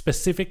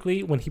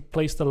specifically when he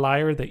plays the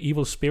lyre, the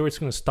evil spirit's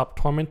going to stop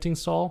tormenting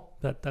Saul.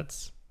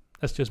 That's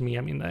just me.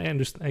 I mean, I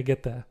understand. I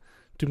get the.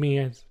 To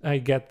me, I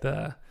get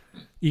the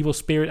evil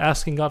spirit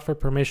asking God for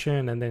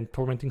permission and then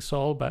tormenting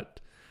Saul. But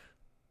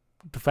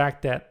the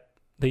fact that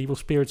the evil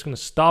spirit's going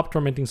to stop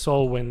tormenting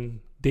Saul when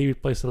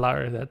David plays the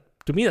lyre, that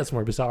to me that's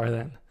more bizarre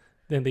than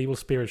the evil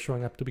spirit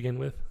showing up to begin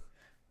with.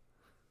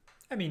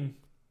 I mean,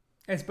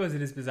 I suppose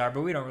it is bizarre,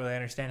 but we don't really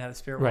understand how the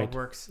spirit world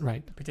works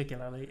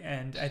particularly.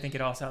 And I think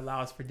it also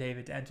allows for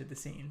David to enter the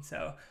scene.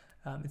 So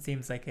it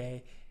seems like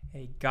a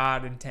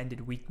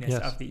God-intended weakness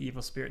of the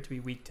evil spirit to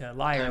be weak to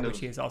lyre, which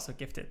he has also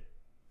gifted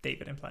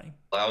David in playing.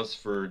 Allows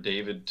for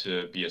David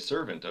to be a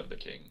servant of the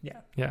king.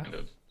 Yeah. Kind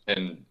of,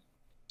 and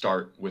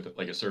start with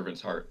like a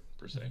servant's heart,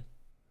 per se.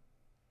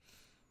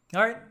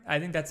 All right. I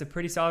think that's a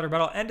pretty solid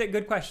rebuttal and a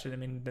good question. I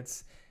mean,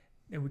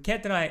 we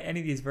can't deny any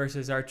of these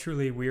verses are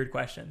truly weird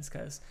questions,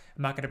 because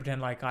I'm not going to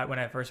pretend like when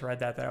I first read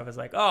that I was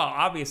like, oh,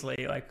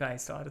 obviously, like I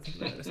still had to think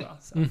about it as well.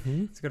 So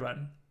it's a good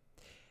one.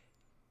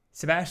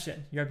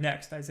 Sebastian, you're up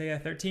next. Isaiah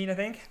 13, I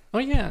think. Oh,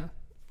 yeah.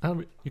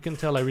 You can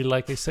tell I really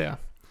like Isaiah.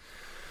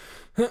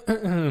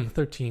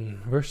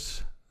 13,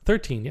 verse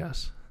 13,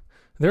 yes.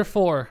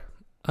 Therefore,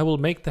 I will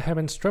make the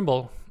heavens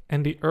tremble,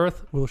 and the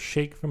earth will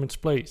shake from its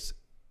place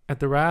at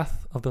the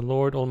wrath of the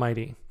Lord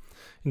Almighty,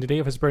 in the day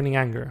of his burning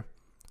anger.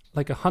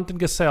 Like a hunted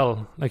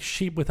gazelle, like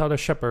sheep without a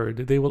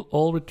shepherd, they will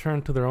all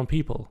return to their own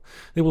people.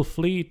 They will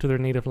flee to their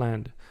native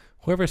land.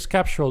 Whoever is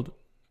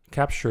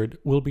captured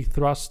will be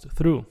thrust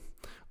through.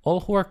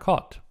 All who are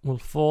caught will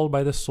fall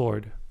by the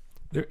sword.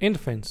 Their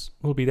infants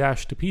will be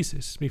dashed to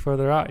pieces before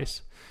their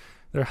eyes.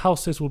 Their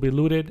houses will be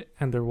looted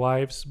and their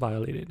wives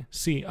violated.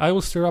 See, I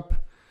will stir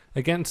up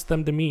against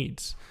them the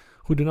Medes,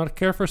 who do not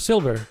care for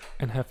silver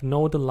and have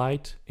no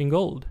delight in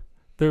gold.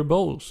 Their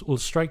bows will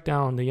strike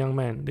down the young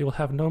men. They will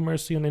have no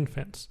mercy on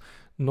infants,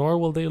 nor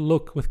will they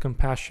look with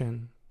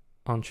compassion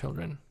on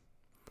children.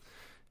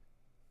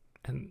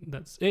 And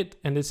that's it.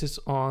 And this is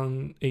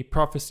on a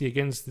prophecy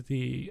against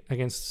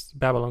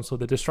Babylon, so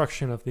the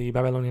destruction of the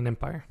Babylonian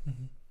Empire.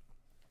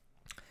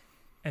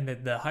 And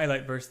the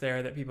highlight verse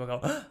there that people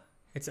go,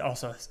 it's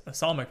also a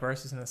psalmic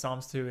verse, it's in the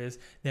Psalms too, is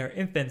their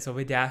infants will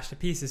be dashed to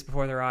pieces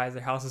before their eyes,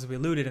 their houses will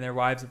be looted, and their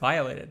wives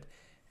violated.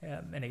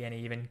 And again, he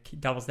even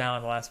doubles down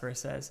on the last verse,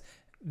 says,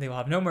 they will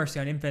have no mercy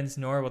on infants,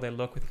 nor will they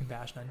look with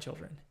compassion on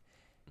children.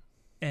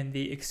 And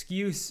the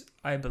excuse,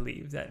 I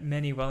believe, that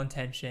many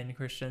well-intentioned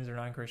Christians or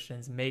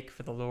non-Christians make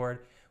for the Lord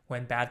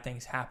when bad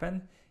things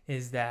happen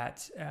is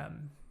that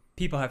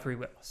people have free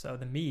will. So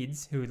the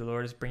Medes, who the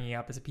Lord is bringing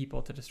up as a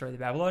people to destroy the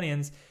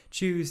Babylonians,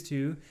 choose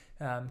to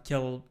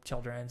kill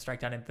children,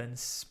 strike down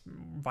infants,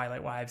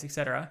 violate wives,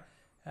 etc.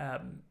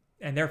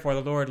 And therefore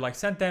the Lord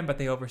sent them, but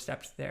they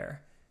overstepped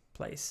their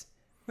place.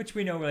 Which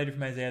we know related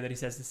from Isaiah that he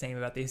says the same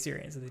about the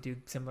Assyrians, that they do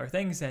similar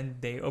things and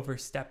they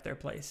overstep their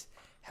place.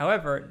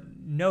 However,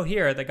 know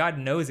here that God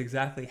knows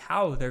exactly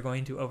how they're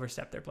going to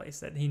overstep their place,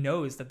 that he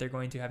knows that they're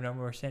going to have no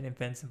mercy on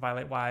infants and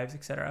violate wives,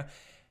 etc.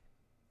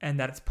 And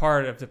that it's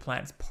part of the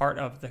plan, it's part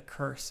of the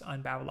curse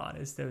on Babylon,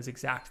 is those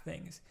exact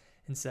things.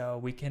 And so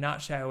we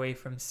cannot shy away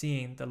from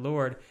seeing the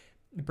Lord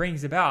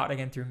brings about,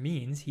 again, through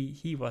means.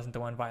 He wasn't the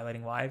one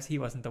violating wives, he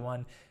wasn't the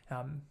one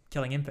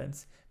killing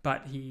infants,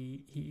 but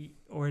he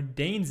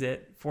ordains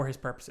it for his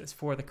purposes,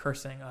 for the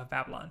cursing of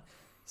Babylon.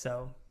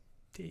 So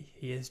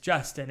he is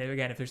just. And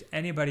again, if there's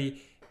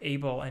anybody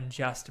able and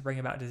just to bring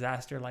about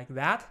disaster like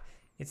that,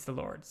 it's the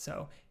Lord.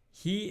 So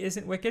he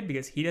isn't wicked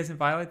because he doesn't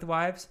violate the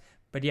wives,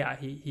 but yeah,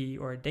 he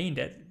ordained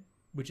it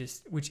which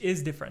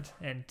is different.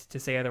 And to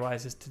say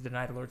otherwise is to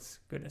deny the Lord's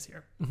goodness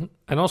here. Mm-hmm.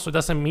 And also it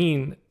doesn't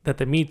mean that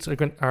the Medes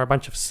are a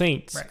bunch of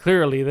saints. Right.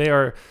 Clearly, they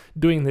are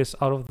doing this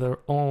out of their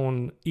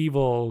own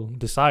evil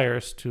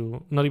desires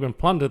to not even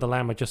plunder the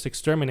land, but just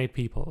exterminate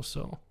people.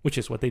 So, which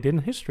is what they did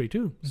in history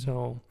too. Mm-hmm.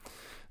 So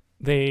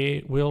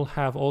they will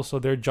have also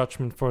their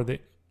judgment for the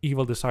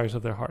evil desires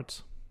of their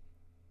hearts.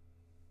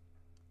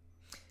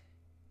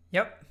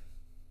 Yep.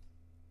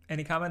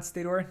 Any comments,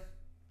 Theodore?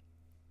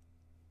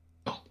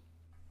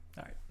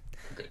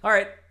 All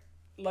right,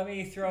 let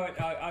me throw it.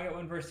 I'll get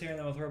one verse here, and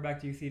then we'll throw it back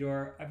to you,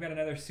 Theodore. I've got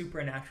another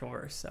supernatural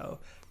verse. So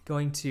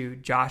going to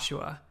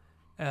Joshua.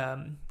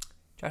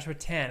 Joshua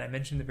 10, I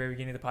mentioned at the very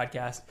beginning of the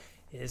podcast,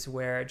 is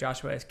where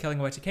Joshua is killing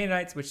a bunch of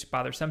Canaanites, which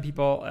bothers some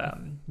people.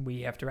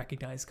 We have to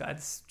recognize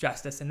God's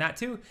justice in that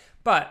too.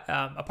 But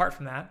apart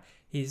from that,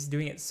 he's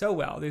doing it so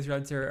well. The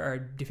Israelites are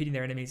defeating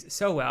their enemies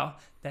so well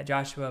that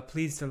Joshua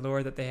pleads to the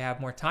Lord that they have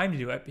more time to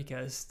do it,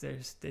 because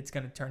it's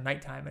going to turn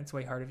nighttime. And it's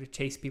way harder to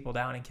chase people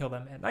down and kill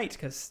them at night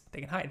because they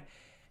can hide.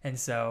 And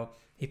so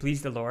he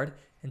pleads the Lord,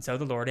 and so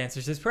the Lord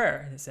answers his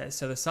prayer. And it says,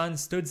 "So the sun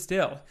stood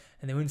still,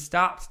 and the moon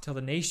stopped till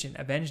the nation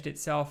avenged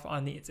itself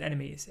on its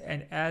enemies.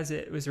 And as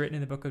it was written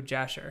in the book of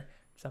Jasher,"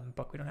 some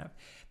book we don't have,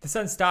 "the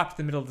sun stopped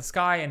in the middle of the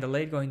sky and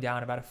delayed going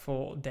down about a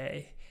full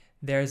day.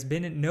 There's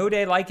been no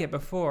day like it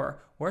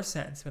before or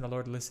since when the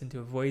Lord listened to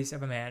a voice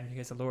of a man,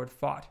 because the Lord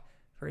fought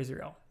for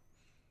Israel."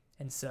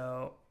 And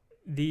so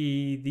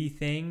the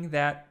thing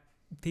that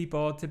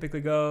people typically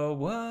go,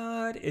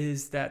 "What?"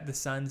 is that the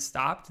sun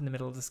stopped in the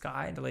middle of the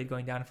sky and delayed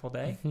going down a full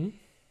day. Mm-hmm.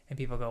 And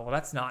people go, "Well,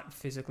 that's not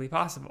physically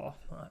possible."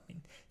 Well, I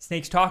mean,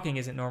 snakes talking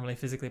isn't normally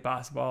physically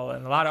possible,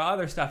 and a lot of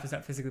other stuff is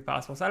not physically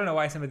possible. So I don't know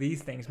why some of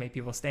these things make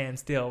people stand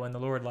still when the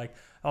Lord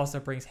also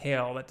brings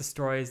hail that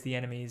destroys the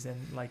enemies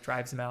and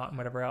drives them out and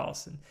whatever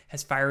else, and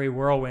has fiery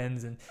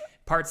whirlwinds and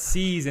parts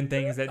seas and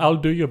things that. I'll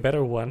do you a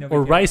better one.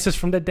 Or rises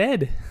from the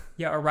dead.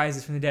 Yeah, or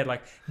rises from the dead.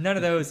 None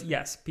of those.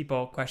 Yes,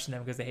 people question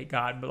them because they hate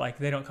God, but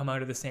they don't come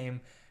out of the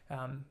same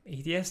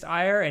atheist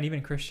ire and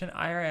even Christian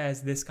ire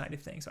as this kind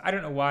of thing. So I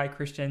don't know why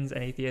Christians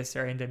and atheists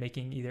are into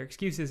making either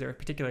excuses or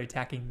particularly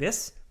attacking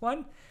this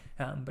one.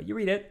 But you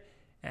read it,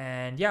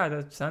 and yeah,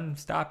 the sun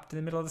stopped in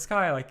the middle of the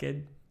sky.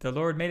 The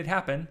Lord made it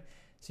happen.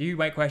 So you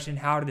might question,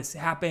 how did this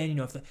happen?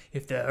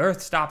 If the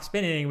earth stopped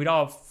spinning, we'd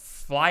all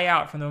fly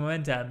out from the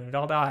momentum and we'd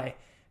all die.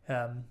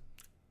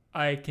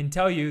 I can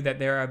tell you that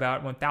there are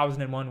about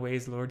 1,001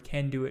 ways the Lord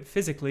can do it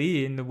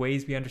physically in the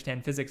ways we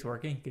understand physics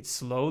working. He could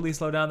slowly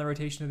slow down the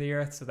rotation of the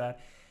earth so that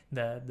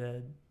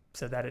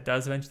so that it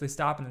does eventually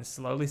stop and then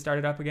slowly start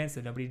it up again so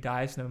nobody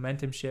dies, so the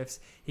momentum shifts.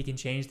 He can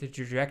change the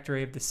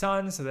trajectory of the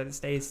sun so that it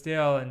stays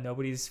still and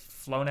nobody's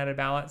flown out of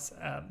balance.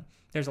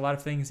 There's a lot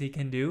of things he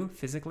can do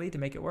physically to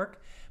make it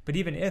work. But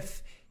even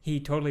if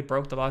he totally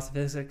broke the laws of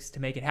physics to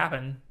make it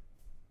happen,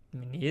 I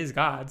mean, he is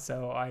God,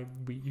 so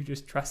you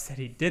just trust that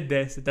he did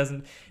this. It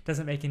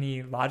doesn't make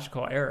any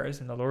logical errors,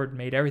 and the Lord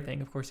made everything.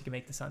 Of course, he can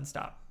make the sun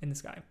stop in the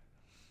sky.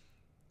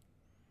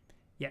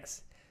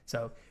 Yes.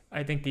 So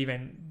I think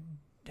even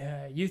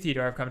you,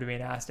 Theodore, have come to me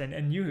and asked,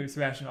 and you,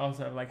 Sebastian,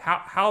 also,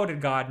 how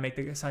did God make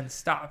the sun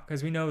stop?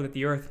 Because we know that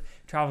the earth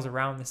travels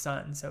around the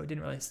sun, so it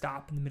didn't really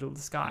stop in the middle of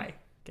the sky.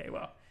 Okay,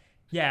 well,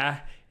 yeah,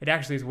 it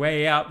actually is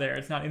way out there.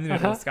 It's not in the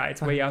middle of the sky.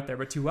 It's way out there.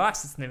 But to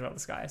us, it's in the middle of the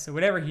sky. So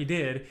whatever he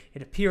did,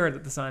 it appeared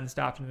that the sun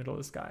stopped in the middle of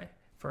the sky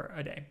for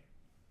a day.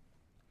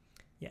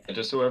 Yeah. And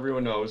just so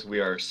everyone knows, we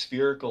are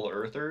spherical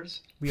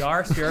earthers. We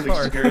are spherical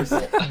earthers.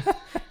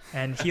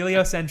 And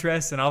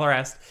heliocentrists and all the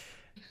rest.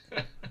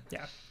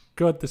 Yeah.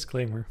 Good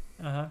disclaimer.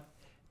 Uh-huh.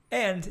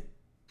 And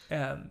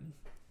I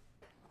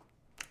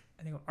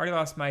think I already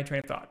lost my train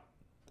of thought.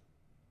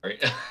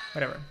 Right.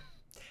 Whatever.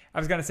 I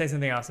was going to say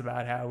something else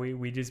about how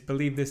we just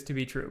believe this to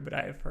be true, but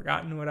I've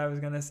forgotten what I was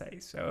going to say,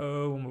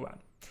 so we'll move on.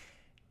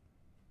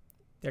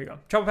 There you go.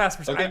 Trouble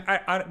past for okay.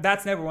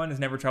 That's has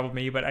never troubled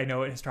me, but I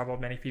know it has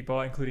troubled many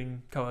people,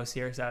 including co-hosts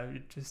here, so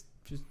it just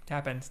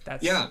happens.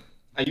 Yeah,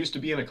 I used to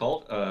be in a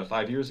cult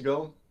 5 years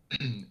ago,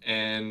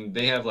 and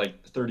they have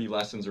 30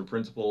 lessons or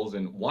principles,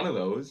 and one of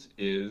those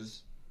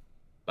is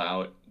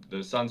about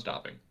the sun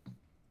stopping.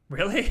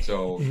 Really?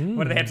 So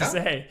what do they have to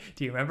say?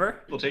 Do you remember?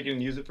 They'll take it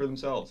and use it for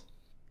themselves.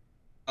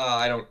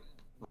 I don't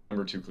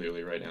remember too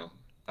clearly right now.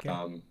 Okay.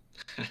 I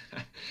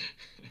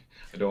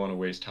don't want to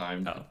waste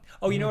time.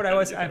 Oh, you know what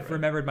I've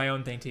remembered my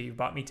own thing too. You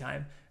bought me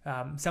time.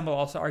 Some will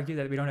also argue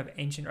that we don't have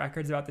ancient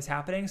records about this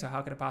happening, so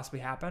how could it possibly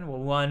happen?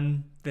 Well,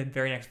 one, the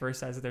very next verse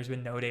says that there's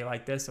been no day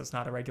like this, so it's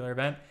not a regular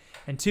event.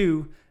 And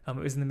two, it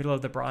was in the middle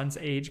of the Bronze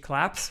Age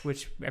collapse,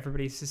 which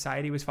everybody's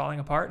society was falling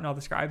apart and all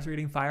the scribes were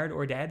getting fired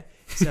or dead.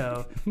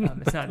 So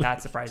it's not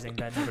that surprising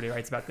that nobody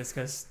writes about this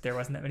because there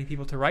wasn't that many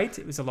people to write.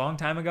 It was a long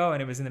time ago,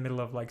 and it was in the middle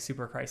of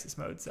super crisis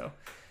mode. So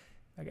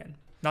again,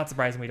 not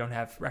surprising we don't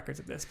have records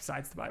of this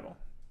besides the Bible.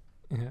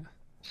 Yeah.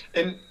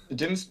 And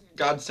didn't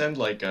God send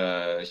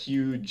a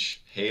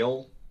huge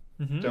hail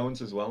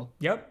stones as well?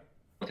 Yep.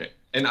 Okay.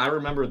 And I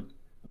remember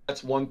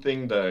that's one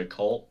thing the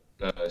cult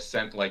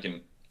sent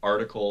an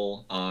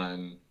article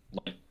on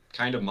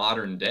kind of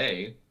modern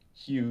day.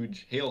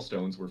 Huge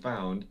hailstones were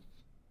found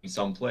in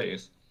some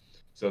place.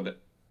 So that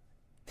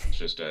it's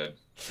just a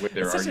way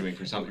they're It's such a- arguing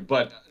for something,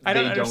 but I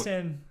don't they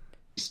understand.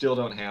 still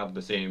don't have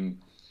the same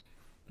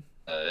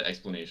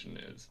explanation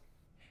as.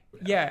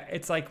 Yeah,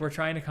 it's like we're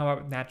trying to come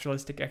up with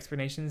naturalistic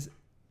explanations.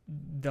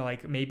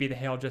 Like maybe the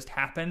hail just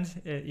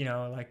happened,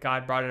 like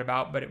God brought it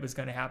about, but it was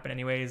going to happen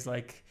anyways.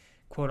 Like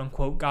quote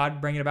unquote God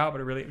bring it about,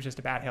 but it was just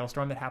a bad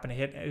hailstorm that happened to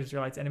hit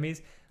Israelites'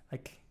 enemies.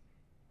 Like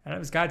I don't know,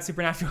 it was God's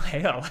supernatural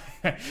hail.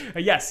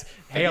 Yes,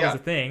 hail is a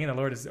thing, and the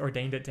Lord has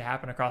ordained it to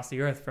happen across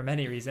the earth for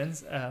many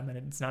reasons, and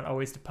it's not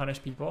always to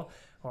punish people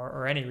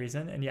or any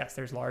reason. And yes,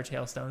 there's large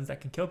hailstones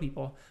that can kill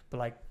people, but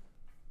like.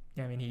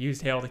 I mean, he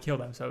used hail to kill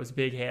them, so it was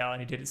big hail, and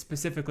he did it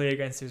specifically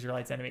against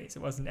Israelites' enemies.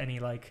 It wasn't any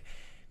like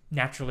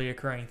naturally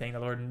occurring thing. The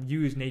Lord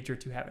used nature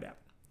to have it happen.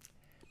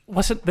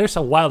 There's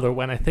a wilder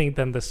one, I think,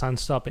 than the sun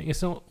stopping.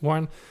 Isn't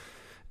one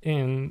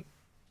in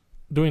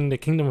during the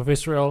kingdom of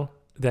Israel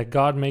that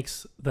God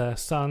makes the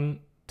sun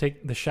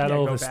take the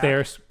shadow of the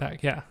stairs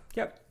back? Yeah.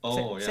 Yep.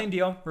 Oh, Same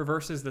deal.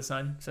 Reverses the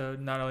sun. So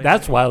not only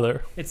that's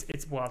wilder. It's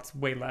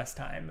way less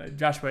time.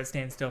 Joshua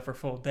stands still for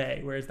full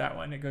day, whereas that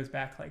one it goes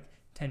back like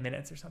 10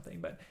 minutes or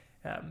something. But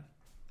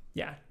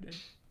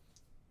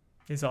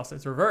it's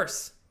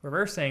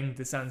reversing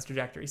the sun's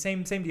trajectory.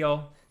 Same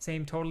deal.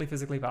 Same totally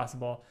physically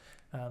possible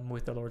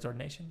with the Lord's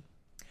ordination.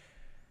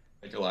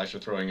 Like Elisha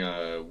throwing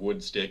a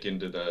wood stick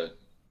into the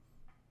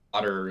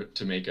water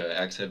to make an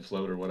axe head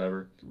float or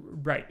whatever.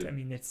 Right. I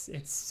mean, it's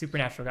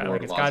supernatural God.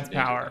 Like it's God's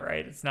power,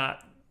 right? It's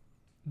not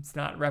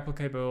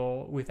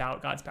replicable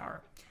without God's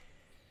power.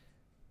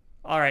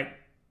 All right.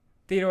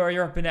 Theodore,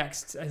 you're up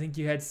next. I think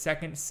you had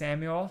 2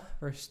 Samuel,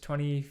 verse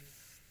 20.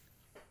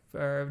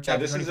 Chapter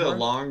this 24. Is a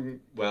long.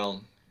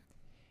 Well,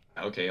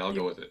 okay, I'll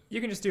go with it. You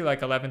can just do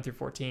like 11 through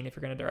 14 if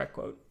you're going to direct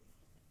quote.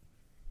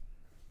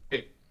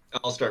 Okay,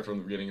 I'll start from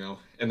the beginning though,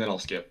 and then I'll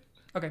skip.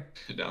 Okay.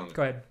 Down.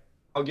 Go ahead.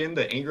 Again,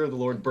 the anger of the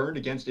Lord burned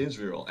against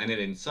Israel, and it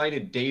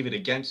incited David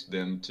against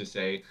them to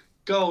say,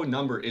 "Go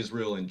number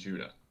Israel and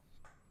Judah."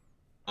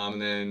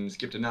 And then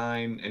skip to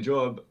 9. And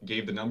Joab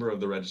gave the number of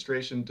the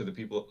registration to the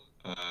people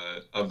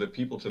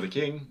to the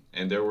king,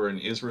 and there were in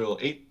Israel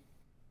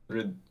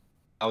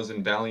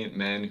 800,000 valiant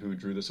men who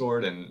drew the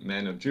sword, and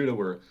men of Judah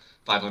were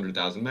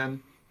 500,000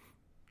 men.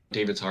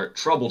 David's heart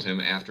troubled him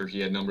after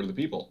he had numbered the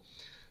people.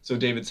 So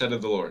David said to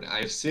the Lord, "I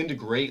have sinned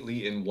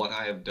greatly in what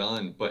I have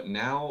done, but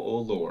now, O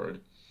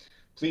Lord,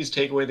 please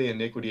take away the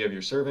iniquity of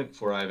your servant,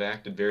 for I have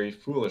acted very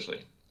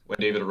foolishly." When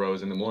David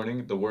arose in the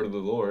morning, the word of the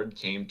Lord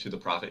came to the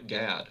prophet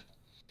Gad,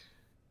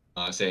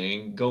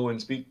 saying, "Go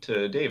and speak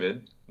to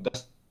David.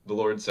 Thus the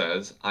Lord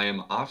says, I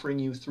am offering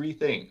you 3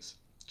 things.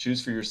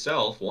 Choose for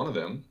yourself one of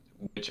them,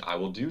 which I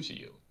will do to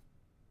you."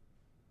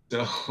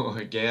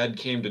 So Gad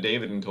came to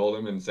David and told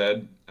him and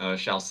said,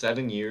 "Shall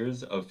 7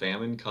 years of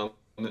famine come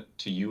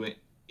to you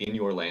in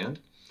your land?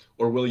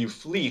 Or will you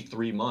flee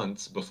 3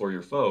 months before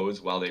your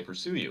foes while they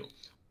pursue you?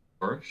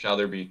 Or shall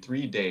there be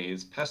 3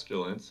 days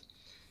pestilence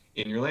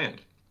in your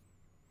land?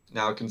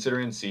 Now consider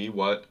and see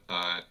what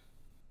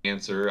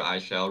answer I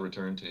shall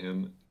return to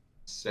him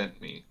sent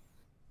me."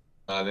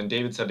 Then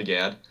David said to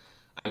Gad,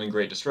 "I am in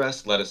great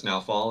distress. Let us now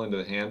fall into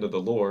the hand of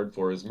the Lord,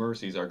 for his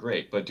mercies are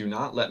great. But do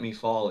not let me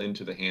fall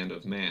into the hand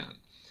of man."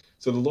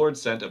 So the Lord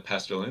sent a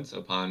pestilence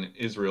upon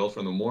Israel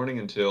from the morning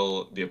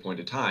until the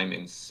appointed time,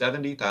 and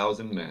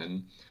 70,000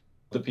 men,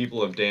 the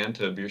people of Dan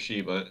to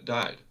Beersheba,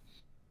 died.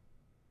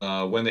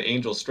 When the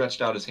angel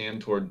stretched out his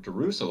hand toward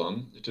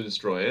Jerusalem to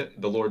destroy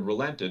it, the Lord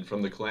relented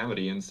from the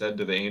calamity and said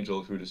to the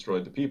angel who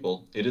destroyed the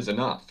people, "It is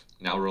enough.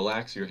 Now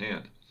relax your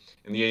hand."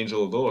 And the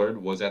angel of the Lord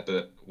was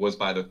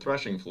by the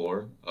threshing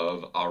floor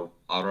of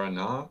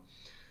Araunah,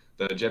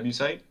 the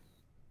Jebusite.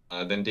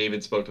 Then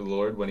David spoke to the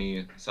Lord when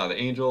he saw the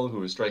angel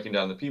who was striking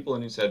down the people,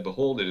 and he said,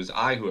 "Behold, it is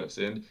I who have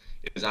sinned.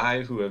 It is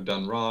I who have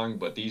done wrong,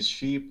 but these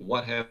sheep,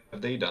 what have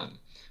they done?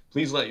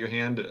 Please let your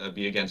hand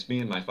be against me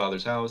and my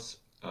father's house."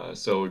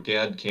 So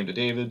Gad came to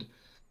David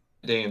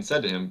that day and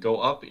said to him, "Go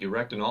up,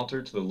 erect an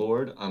altar to the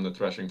Lord on the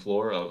threshing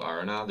floor of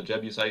Araunah the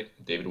Jebusite."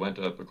 David went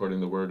up according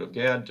to the word of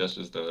Gad, just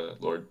as the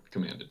Lord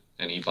commanded.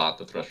 And he bought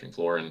the threshing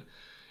floor and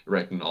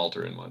erected an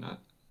altar and whatnot.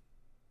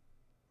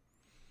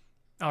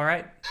 All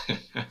right. So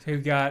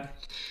we've got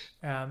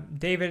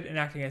David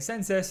enacting a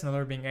census and the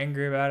Lord being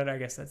angry about it. I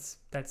guess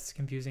that's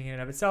confusing in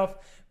and of itself.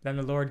 But then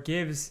the Lord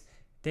gives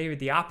David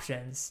the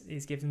options.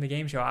 He's given him the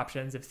game show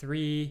options of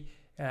 3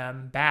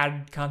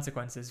 bad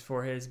consequences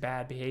for his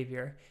bad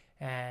behavior.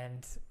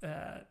 And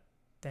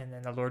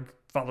then the Lord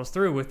follows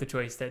through with the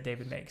choice that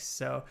David makes.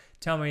 So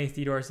tell me,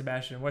 Theodore,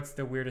 Sebastian, what's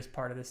the weirdest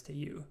part of this to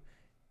you?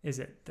 Is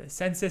it the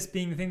census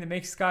being the thing that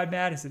makes God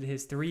mad? Is it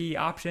his 3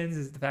 options?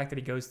 Is it the fact that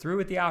he goes through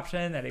with the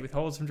option, that he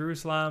withholds from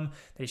Jerusalem,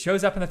 that he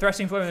shows up in the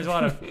threshing floor? There's a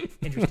lot of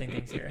interesting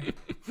things here.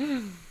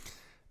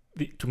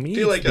 To me, I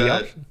feel like the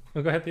option.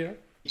 Oh, go ahead, Theo.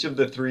 Each of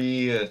the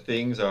 3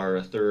 things are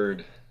a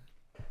third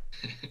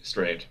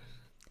strange.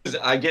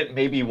 I get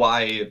maybe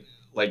why,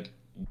 like,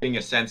 getting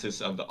a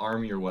census of the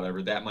army or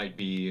whatever, that might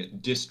be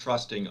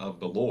distrusting of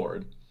the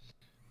Lord.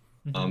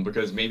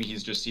 Because maybe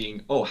he's just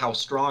seeing, oh, how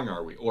strong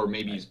are we? Or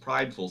maybe he's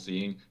prideful,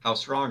 seeing how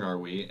strong are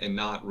we, and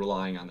not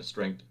relying on the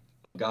strength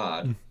of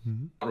God,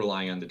 not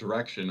relying on the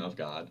direction of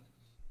God.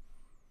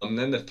 And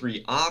then the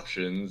three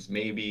options,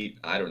 maybe,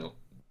 I don't know,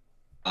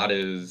 God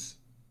is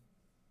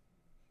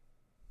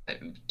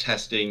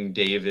testing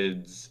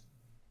David's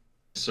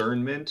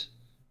discernment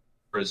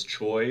for his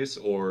choice,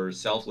 or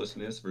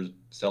selflessness for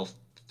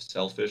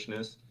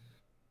selfishness.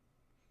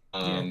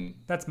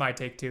 That's my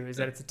take too, is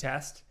that it's a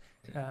test.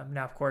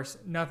 Now, of course,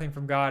 nothing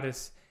from God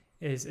is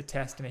a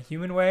test in a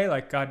human way.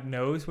 Like, God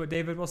knows what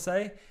David will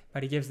say,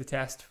 but he gives the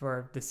test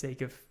for the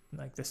sake of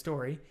like the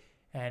story,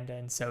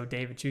 and so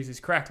David chooses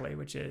correctly,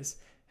 which is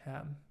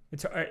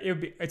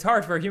it's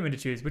hard for a human to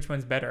choose which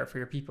one's better for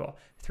your people: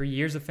 3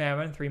 years of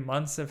famine, 3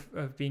 months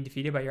of being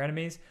defeated by your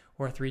enemies,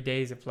 or 3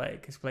 days of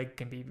plague, because plague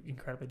can be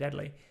incredibly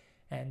deadly.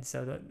 And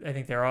so I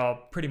think they're all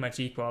pretty much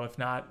equal, if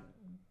not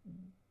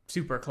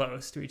super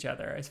close to each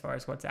other as far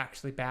as what's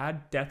actually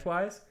bad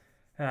death-wise.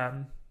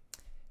 And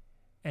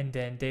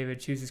then David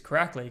chooses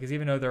correctly, because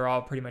even though they're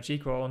all pretty much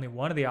equal, only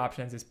one of the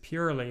options is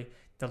purely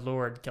the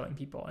Lord killing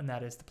people, and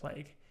that is the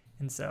plague.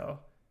 And so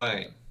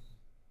right.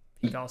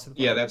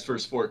 Yeah, that's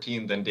verse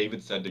 14. Then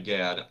David said to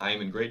Gad, I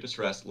am in great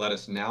distress. Let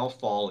us now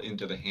fall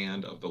into the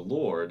hand of the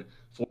Lord,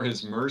 for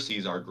his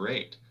mercies are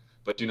great,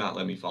 but do not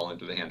let me fall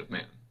into the hand of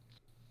man.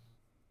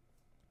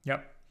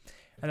 Yep.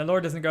 And the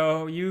Lord doesn't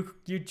go, you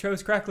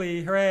chose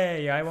correctly,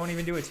 hooray, I won't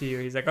even do it to you.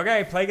 He's like,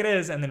 okay, plague it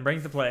is, and then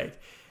brings the plague.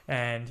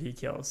 And he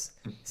kills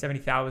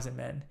 70,000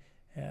 men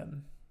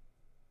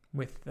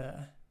with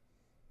the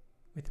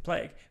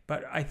plague.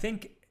 But I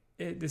think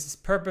this is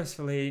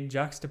purposefully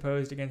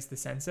juxtaposed against the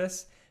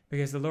census,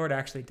 because the Lord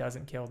actually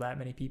doesn't kill that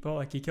many people.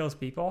 Like, he kills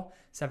people,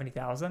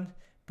 70,000,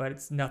 but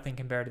it's nothing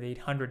compared to the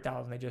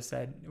 800,000 they just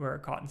said were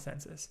caught in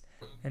census.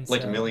 And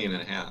like 1.5 million,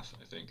 I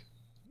think.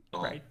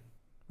 Oh.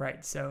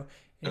 Right. So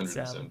it's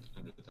so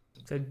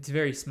it's a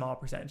very small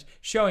percentage,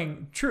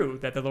 showing true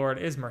that the Lord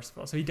is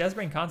merciful. So he does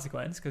bring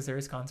consequence, because there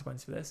is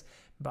consequence for this,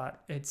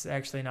 but it's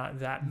actually not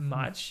that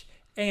much.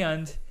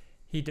 And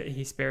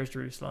he spares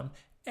Jerusalem.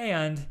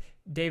 And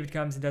David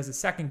comes and does a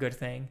second good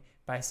thing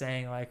by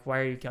saying, like, why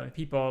are you killing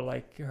people?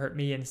 Like, hurt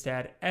me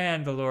instead.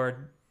 And the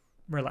Lord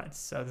relents.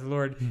 So the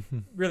Lord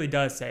really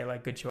does say,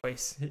 like, good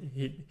choice.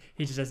 He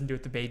just doesn't do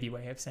it the baby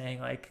way of saying,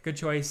 like, good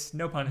choice,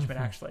 no punishment.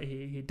 Actually,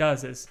 he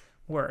does his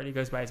word. He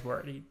goes by his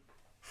word. He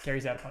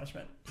carries out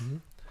punishment.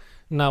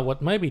 Now,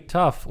 what might be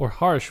tough or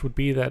harsh would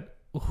be that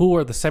who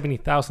are the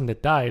 70,000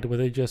 that died? Were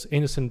they just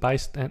innocent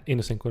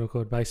quote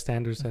unquote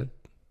bystanders that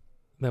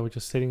were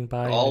just sitting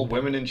by? All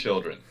women and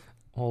children.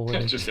 All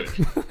women. Just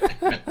kidding.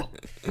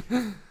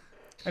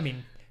 I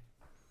mean,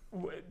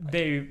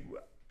 they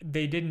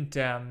didn't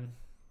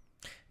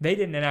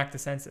enact the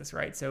census,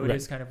 right? So it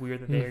is kind of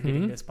weird that they are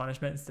giving this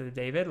punishment instead of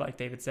David, like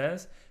David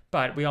says.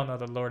 But we all know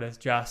the Lord is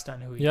just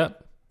on who he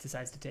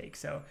decides to take.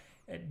 So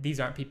these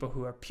aren't people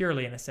who are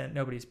purely innocent.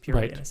 Nobody's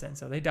purely innocent.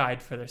 So they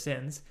died for their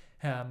sins,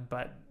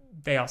 but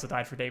they also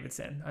died for David's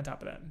sin on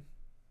top of that.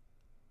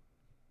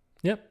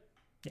 Yep.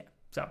 Yeah.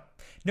 So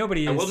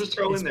nobody is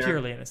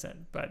purely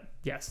innocent. But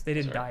yes, they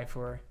didn't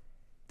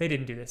they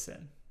didn't do this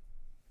sin.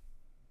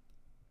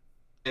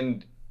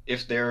 And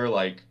if they're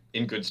like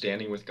in good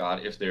standing with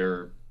God, if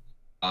they're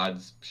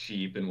God's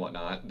sheep and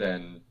whatnot,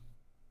 then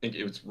I think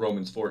it's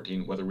Romans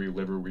 14, whether we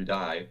live or we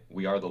die,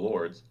 we are the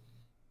Lord's.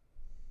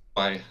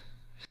 Why?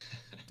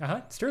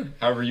 It's true.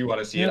 However you want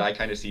to see it, I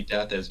kind of see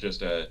death as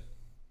just a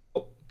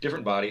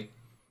different body,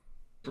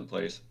 different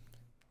place.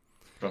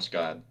 Trust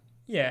God.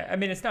 Yeah, I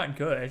mean, it's not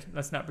good.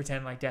 Let's not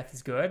pretend like death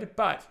is good.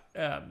 But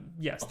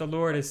yes, the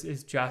Lord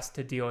is just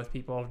to deal with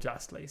people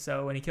justly.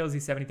 So when he kills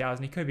these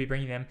 70,000, he could be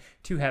bringing them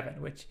to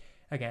heaven, which,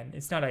 again,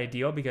 it's not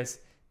ideal, because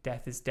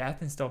death is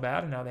death and still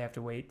bad, and now they have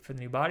to wait for the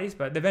new bodies.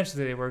 But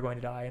eventually they were going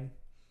to die, and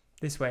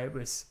this way it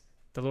was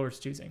the Lord's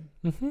choosing.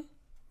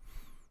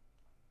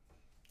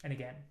 And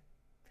again,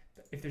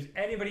 if there's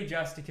anybody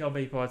just to kill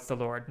people, it's the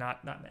Lord,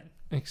 not men.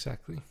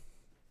 Exactly.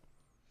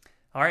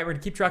 All right, we're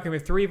going to keep trucking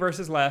with 3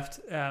 verses left.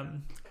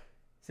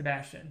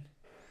 Sebastian,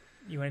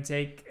 you want to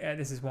take,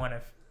 this is one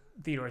of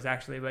Theodore's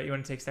actually, but you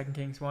want to take 2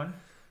 Kings 1?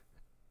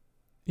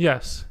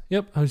 Yes.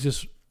 Yep. I was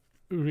just,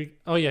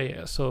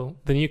 So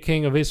the new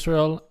king of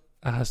Israel,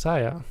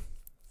 Ahaziah,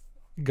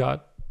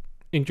 got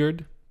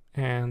injured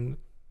and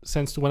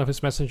sends to one of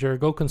his messengers,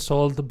 go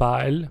consult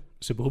Baal,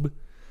 Zebub,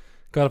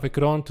 god of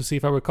Ekron, to see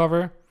if I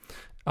recover.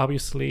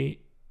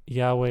 Obviously,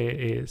 Yahweh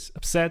is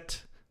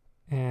upset,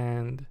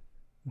 and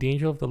the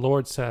angel of the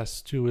Lord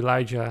says to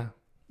Elijah,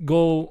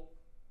 go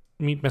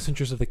meet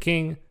messengers of the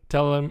king,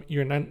 tell them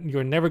you're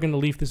never going to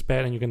leave this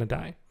bed and you're going to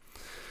die.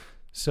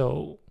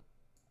 So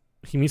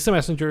he meets the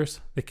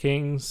messengers. The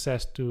king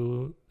says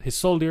to his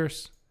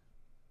soldiers,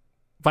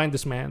 find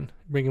this man,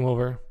 bring him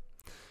over.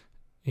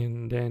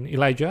 And then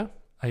Elijah,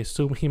 I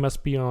assume he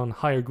must be on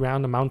higher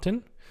ground, a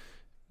mountain,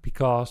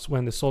 because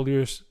when the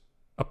soldiers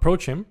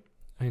approach him,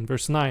 in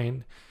verse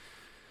 9,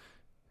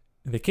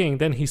 the king,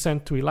 then he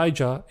sent to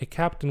Elijah a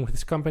captain with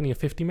his company of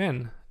 50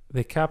 men.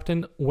 The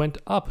captain went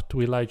up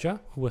to Elijah,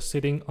 who was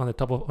sitting on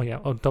top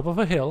of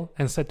a hill,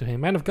 and said to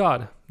him, "Man of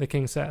God," the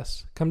king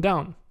says, "come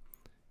down."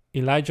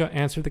 Elijah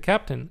answered the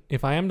captain,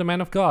 "If I am the man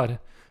of God,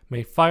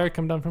 may fire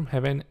come down from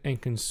heaven and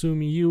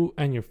consume you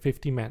and your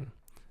 50 men."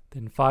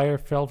 Then fire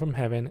fell from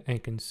heaven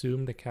and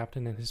consumed the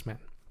captain and his men.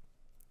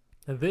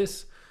 At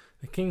this,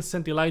 the king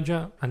sent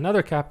Elijah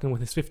another captain with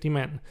his 50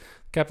 men.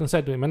 The captain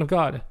said to him, "Man of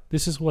God,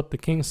 this is what the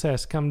king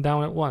says, come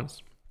down at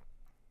once."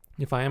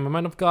 "If I am a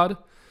man of God,"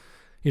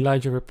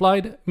 Elijah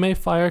replied, "may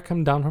fire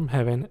come down from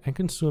heaven and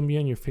consume you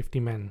and your 50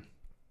 men."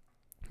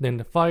 Then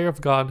the fire of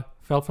God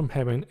fell from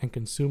heaven and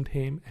consumed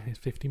him and his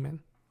 50 men.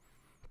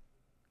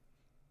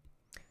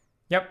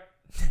 Yep.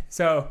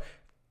 So,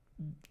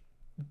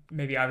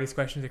 maybe obvious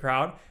question to the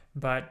crowd,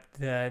 but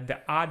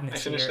the oddness. I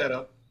finished here, that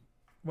up.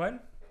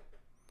 What?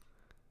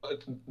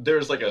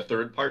 There's like a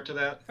third part to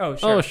that. Oh,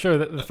 sure.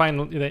 The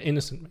final, the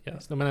innocent,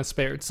 yes, the man is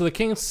spared. So the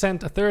king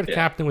sent a third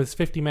captain with his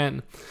 50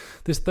 men.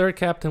 This third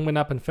captain went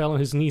up and fell on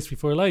his knees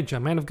before Elijah.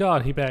 "Man of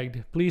God," he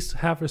begged, "please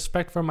have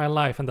respect for my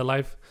life and the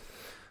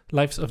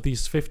lives of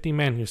these 50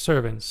 men, your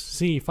servants.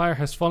 See, fire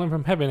has fallen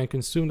from heaven and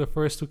consumed the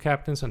first 2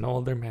 captains and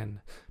all their men.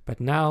 But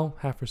now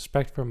have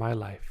respect for my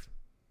life."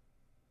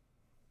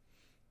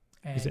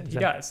 And he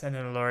does. And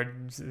then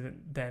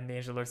the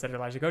angel of the Lord said to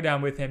Elijah, "Go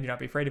down with him. Do not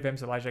be afraid of him."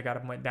 So Elijah got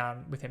up and went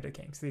down with him to the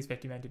king. So these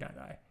 50 men do not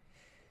die.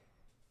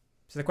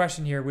 So the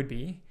question here would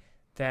be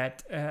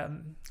that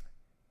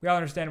we all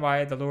understand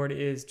why the Lord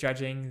is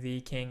judging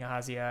the king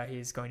Ahaziah.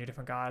 He's going to a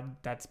different god.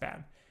 That's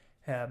bad.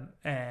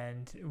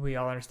 And we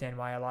all understand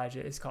why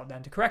Elijah is called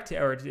down to correct it,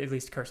 or at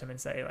least curse him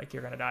and say, like,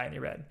 "You're going to die and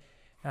you're red."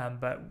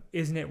 But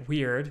isn't it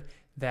weird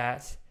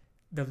that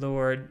the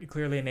Lord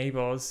clearly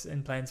enables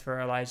and plans for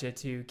Elijah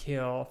to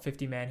kill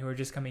 50 men who are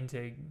just coming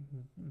to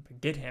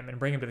get him and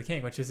bring him to the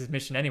king, which is his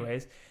mission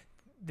anyways,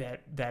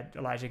 that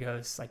Elijah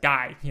goes, like,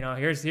 "Die,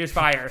 here's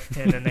fire."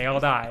 And then they all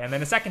die. And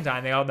then a second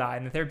time they all die.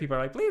 And the third people are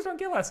like, "Please don't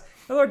kill us."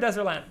 The Lord does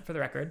relent, for the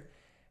record.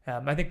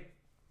 I think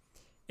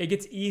it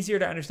gets easier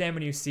to understand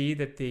when you see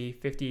that the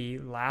 50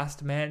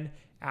 last men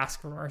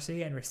ask for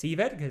mercy and receive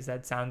it, because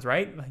that sounds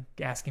right, like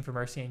asking for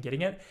mercy and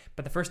getting it.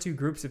 But the first 2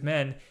 groups of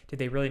men, did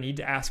they really need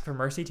to ask for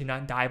mercy to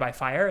not die by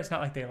fire? It's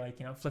not like they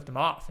flipped him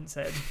off and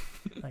said,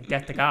 like,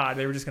 "Death to God."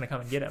 They were just going to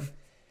come and get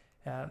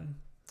him.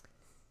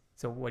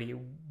 So what do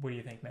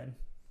you think, men?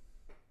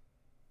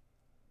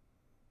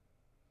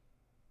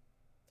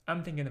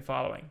 I'm thinking the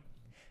following.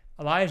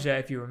 Elijah,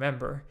 if you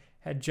remember,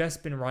 had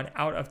just been run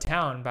out of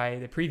town by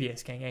the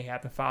previous king,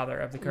 Ahab, the father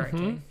of the current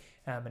king,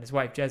 and his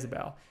wife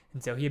Jezebel.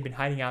 And so he had been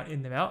hiding out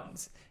in the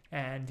mountains,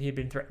 and he had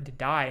been threatened to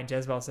die, and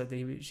Jezebel said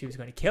that she was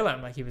going to kill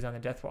him, like he was on the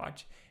death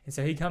watch. And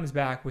so he comes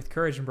back with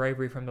courage and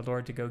bravery from the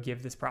Lord to go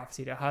give this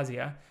prophecy to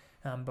Ahaziah.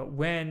 But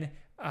when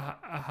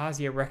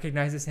Ahaziah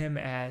recognizes him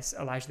as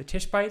Elijah the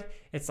Tishbite,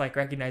 it's like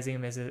recognizing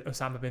him as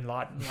Osama bin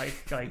Laden.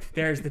 Like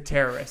there's the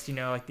terrorist,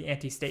 like the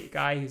anti-state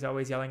guy who's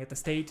always yelling at the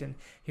state. And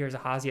here's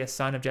Ahaziah,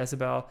 son of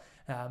Jezebel,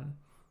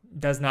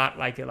 does not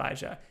like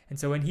Elijah. And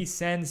so when he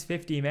sends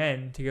 50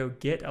 men to go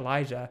get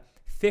Elijah,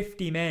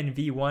 50 men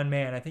v 1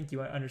 man, I think you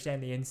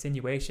understand the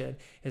insinuation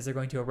is they're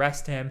going to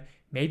arrest him,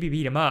 maybe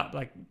beat him up,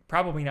 like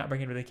probably not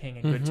bring him to the king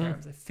in good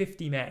terms.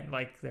 50 men,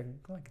 they're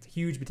like it's a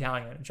huge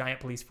battalion, a giant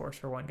police force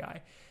for one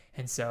guy.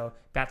 And so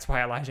that's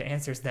why Elijah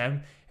answers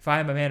them, "If I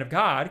am a man of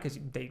God," because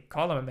they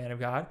call him a man of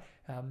God,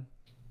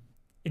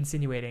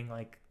 insinuating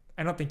like,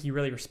 "I don't think you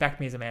really respect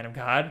me as a man of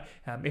God.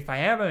 If I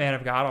am a man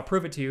of God, I'll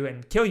prove it to you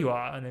and kill you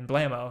all." And then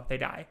blammo, they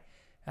die.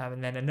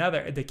 And then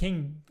the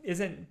king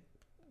isn't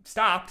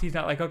stopped. He's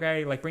not like,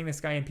 "Okay, like bring this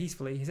guy in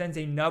peacefully." He sends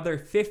another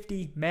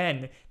 50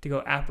 men to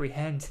go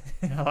apprehend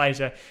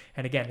Elijah.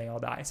 And again, they all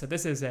die. So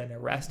this is an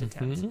arrest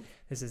attempt.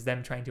 This is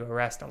them trying to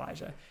arrest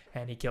Elijah,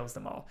 and he kills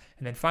them all.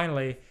 And then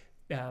finally,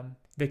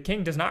 the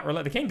king does not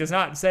relent. The king does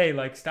not say,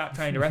 like, "Stop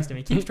trying to arrest him."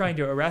 He keeps trying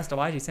to arrest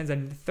Elijah. He sends a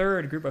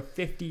third group of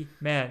 50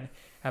 men.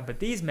 But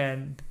these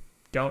men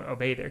don't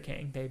obey their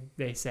king.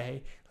 They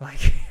say,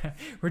 like,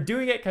 "We're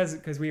doing it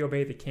because we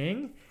obey the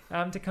king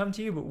to come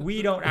to you, but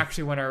we don't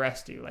actually want to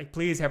arrest you. Like,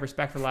 please have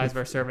respect for the lives of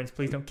our servants.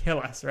 Please don't kill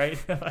us," right?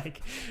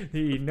 Like,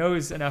 he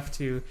knows enough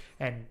to,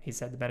 and he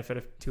said the benefit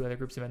of 2 other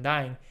groups of men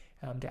dying,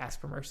 to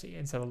ask for mercy.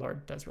 And so the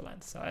Lord does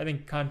relent. So I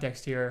think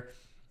context here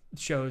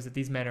shows that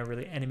these men are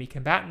really enemy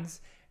combatants,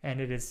 and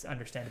it is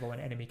understandable when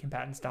enemy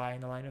combatants die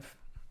in the line of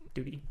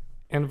duty.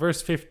 And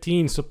verse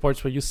 15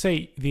 supports what you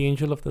say. The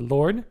angel of the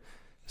Lord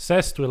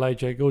says to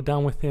Elijah, "Go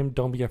down with him,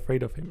 don't be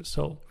afraid of him."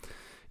 So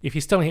if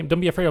he's telling him, "Don't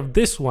be afraid of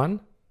this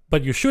one,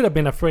 but you should have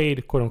been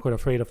afraid," quote unquote,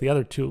 afraid of the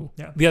other 2.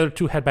 Yeah. The other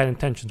 2 had bad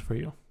intentions for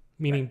you,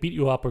 meaning beat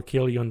you up or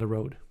kill you on the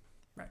road.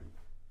 Right.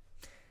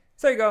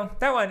 So there you go.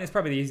 That one is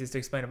probably the easiest to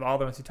explain of all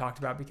the ones we talked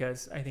about,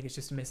 because I think it's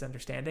just a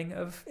misunderstanding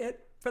of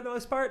it for the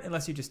most part,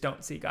 unless you just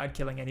don't see God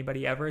killing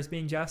anybody ever as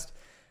being just.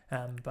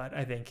 But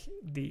I think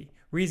the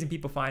reason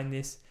people find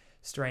this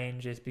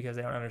strange is because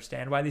they don't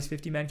understand why these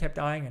 50 men kept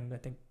dying. And I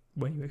think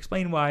when you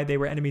explain why they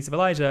were enemies of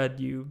Elijah,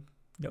 you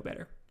know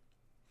better.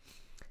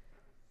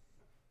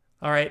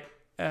 All right.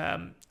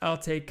 I'll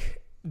take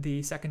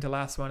the second to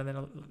last one, and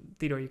then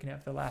Theodore, you can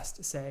have the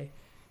last say.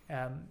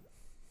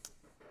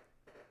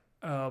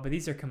 But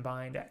these are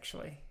combined,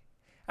 actually.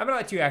 I'm going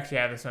to let you actually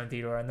have this one,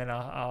 Theodore, and then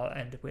I'll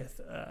end with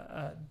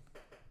a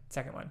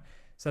second one.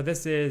 So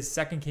this is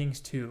 2 Kings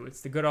 2.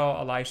 It's the good old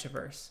Elisha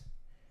verse.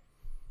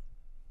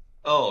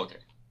 Oh, okay.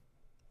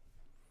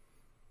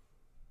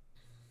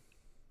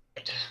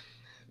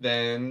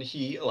 Then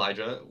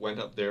Elijah, went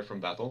up there from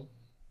Bethel,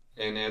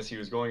 and as he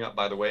was going up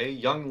by the way,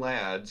 young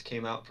lads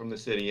came out from the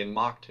city and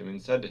mocked him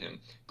and said to him,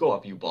 "Go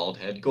up, you bald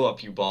head, go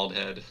up, you bald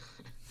head."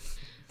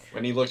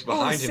 When he looked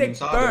behind him and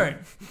saw them,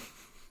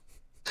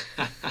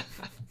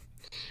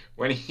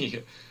 when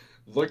he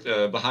looked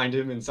behind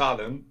him and saw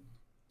them,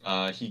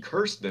 he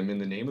cursed them in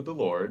the name of the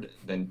Lord.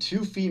 Then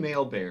 2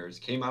 female bears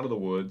came out of the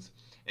woods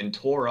and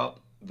tore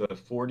up the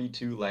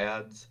 42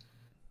 lads,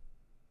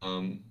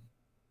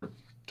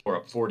 tore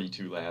up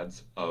 42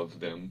 lads of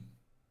them.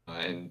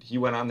 And he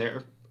went on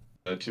there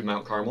to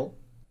Mount Carmel,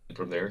 and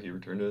from there he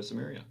returned to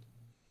Samaria.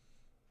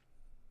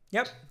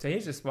 Yep. So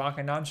he's just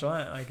walking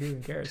nonchalant, like who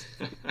even cares?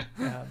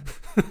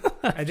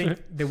 I think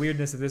the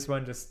weirdness of this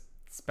one just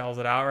spells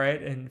it out,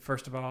 right? And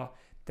first of all,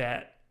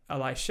 that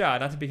Elisha,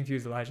 not to be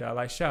confused with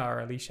Elisha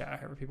or Elisha,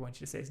 however people want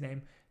you to say his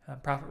name,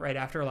 prophet right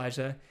after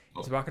Elijah,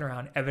 is walking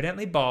around,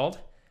 evidently bald,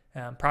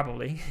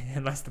 probably,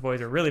 unless the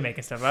boys are really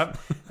making stuff up,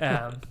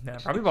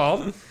 probably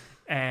bald,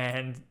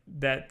 and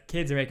that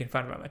kids are making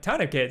fun of him. A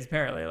ton of kids,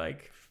 apparently,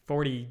 like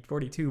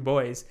 42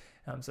 boys.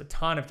 So a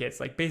ton of kids,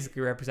 like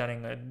basically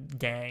representing a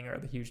gang or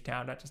the huge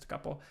town, not just a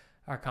couple,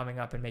 are coming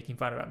up and making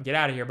fun of him. Get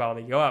out of here,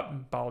 Baldy. Go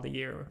up,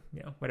 Baldy, or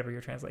whatever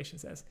your translation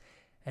says.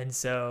 And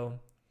so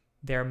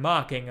they're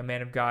mocking a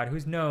man of God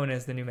who's known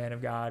as the new man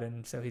of God,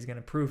 and so he's going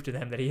to prove to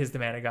them that he is the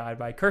man of God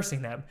by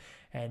cursing them.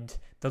 And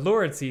the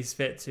Lord sees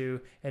fit to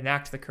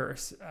enact the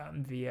curse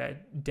via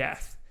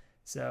death.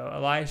 So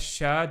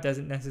Elisha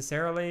doesn't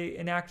necessarily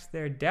enact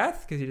their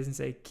death because he doesn't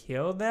say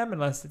kill them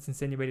unless it's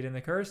insinuated in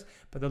the curse.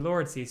 But the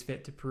Lord sees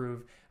fit to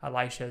prove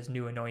Elisha's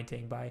new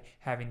anointing by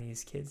having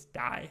these kids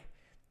die.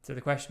 So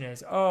the question is,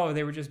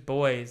 they were just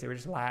boys, they were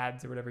just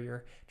lads, or whatever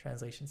your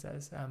translation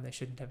says. They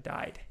shouldn't have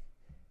died.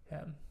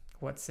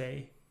 What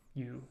say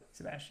you,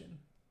 Sebastian?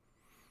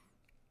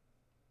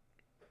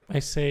 I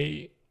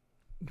say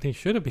they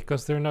should have,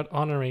 because they're not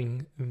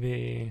honoring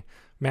the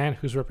man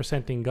who's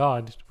representing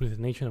God with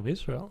the nation of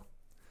Israel.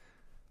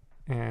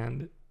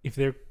 And if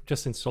they're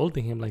just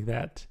insulting him like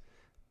that,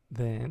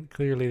 then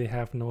clearly they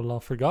have no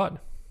love for God.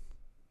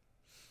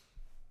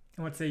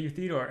 And what say you,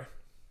 Theodore?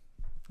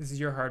 This is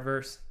your hard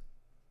verse.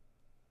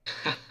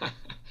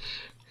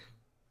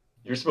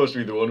 You're supposed to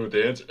be the one with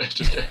the answer.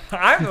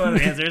 I'm the one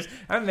with the answers.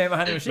 I'm the man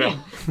behind the machine.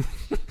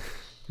 No.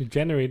 You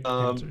generate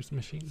answers,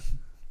 machine.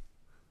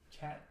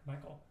 Chat,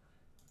 Michael.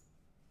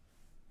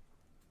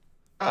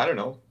 I don't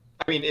know.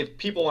 I mean, if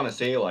people want to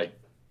say, like,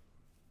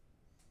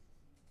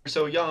 you're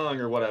so young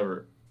or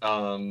whatever,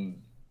 you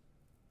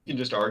can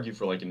just argue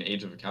for, like, an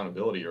age of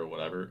accountability or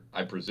whatever.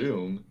 I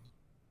presume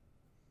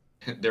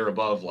they're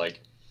above,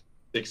 like,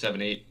 6,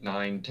 7, 8,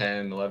 9,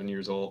 10, 11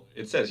 years old.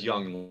 It says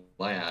young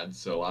lads,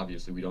 so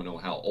obviously we don't know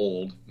how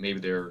old. Maybe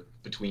they're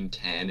between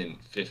 10 and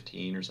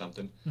 15 or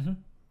something. Mm-hmm.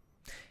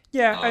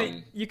 Yeah,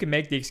 you can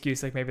make the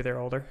excuse like maybe they're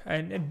older.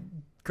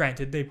 And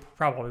granted, they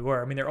probably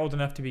were. I mean, they're old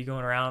enough to be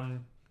going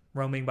around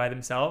roaming by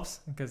themselves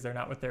because they're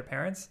not with their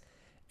parents.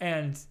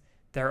 And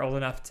they're old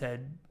enough to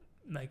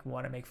like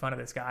want to make fun of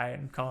this guy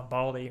and call him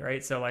Baldy,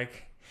 right? So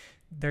like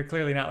they're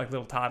clearly not like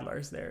little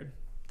toddlers. They're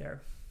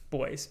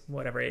boys,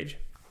 whatever age.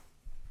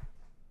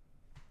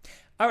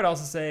 I would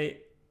also say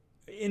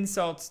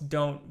insults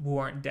don't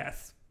warrant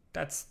death.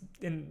 That's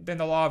in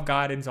the law of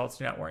God, insults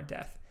do not warrant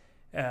death.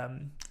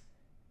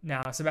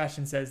 Now,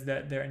 Sebastian says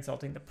that they're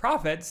insulting the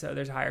prophet, so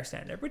there's a higher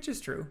standard, which is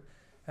true.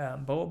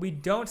 But what we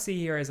don't see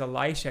here is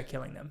Elisha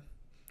killing them.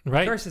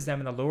 Right. He curses them,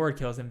 and the Lord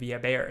kills them via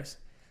bears.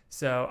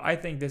 So I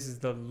think this is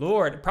the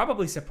Lord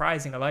probably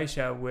surprising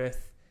Elisha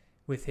with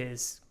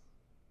his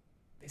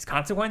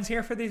consequence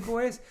here for these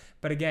boys.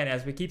 But again,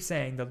 as we keep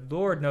saying, the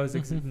Lord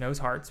knows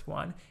hearts,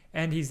 one,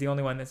 and he's the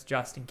only one that's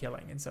just in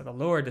killing. And so the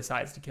Lord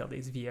decides to kill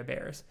these via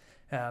bears.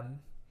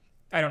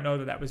 I don't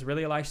know that was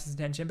really Elisha's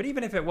intention, but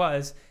even if it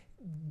was,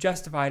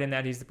 justified in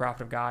that he's the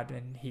prophet of God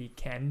and he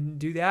can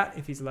do that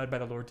if he's led by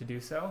the Lord to do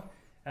so.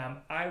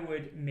 I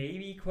would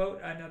maybe quote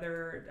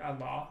another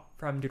law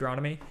from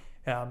Deuteronomy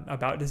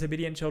about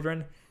disobedient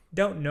children.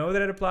 Don't know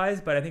that it applies,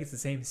 but I think it's the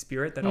same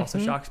spirit that also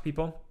shocks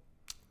people.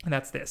 And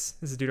that's this.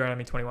 This is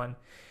Deuteronomy 21.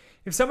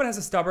 If someone has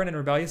a stubborn and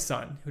rebellious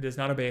son who does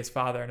not obey his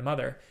father and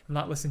mother and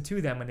not listen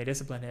to them when they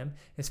discipline him,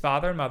 his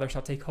father and mother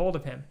shall take hold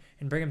of him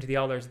and bring him to the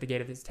elders at the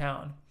gate of his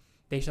town.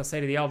 They shall say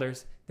to the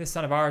elders, "This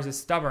son of ours is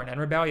stubborn and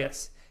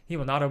rebellious. He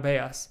will not obey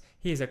us.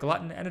 He is a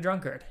glutton and a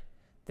drunkard."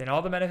 Then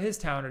all the men of his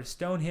town are to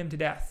stone him to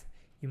death.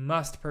 You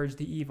must purge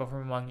the evil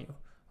from among you.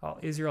 All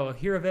Israel will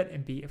hear of it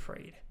and be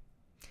afraid.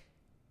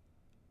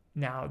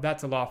 Now,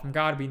 that's a law from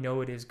God. We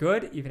know it is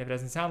good, even if it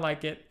doesn't sound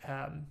like it.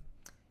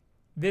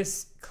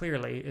 This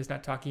clearly is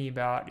not talking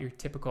about your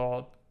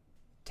typical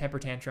temper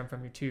tantrum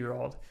from your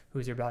 2-year-old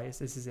who's rebellious.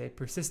 This is a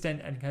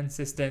persistent and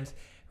consistent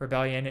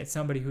rebellion. It's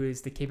somebody who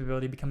has the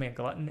capability of becoming a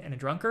glutton and a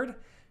drunkard.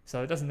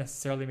 So it doesn't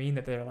necessarily mean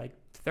that they're like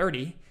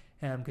 30,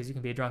 because you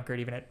can be a drunkard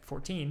even at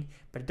 14,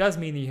 but it does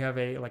mean that you have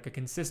a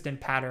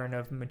consistent pattern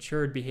of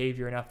matured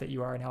behavior enough that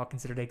you are now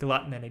considered a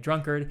glutton and a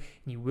drunkard,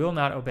 and you will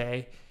not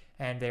obey,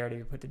 and they are to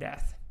be put to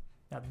death.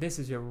 Now, this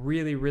is a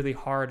really, really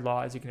hard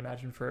law, as you can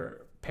imagine,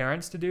 for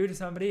parents to do to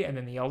somebody, and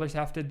then the elders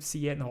have to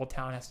see it, and the whole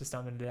town has to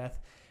stone them to death.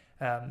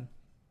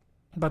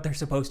 But they're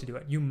supposed to do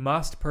it. You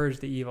must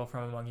purge the evil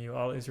from among you.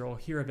 All Israel,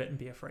 hear of it and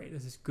be afraid.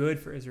 This is good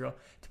for Israel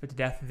to put to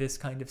death this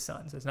kind of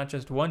son. So it's not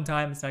just one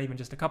time. It's not even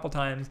just a couple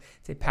times.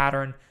 It's a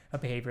pattern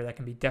of behavior that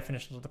can be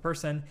definitional to the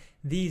person.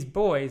 These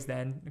boys,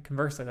 then,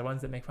 conversely, the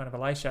ones that make fun of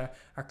Elisha,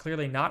 are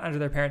clearly not under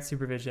their parents'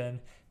 supervision.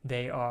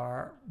 They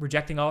are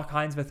rejecting all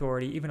kinds of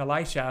authority. Even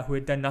Elisha, who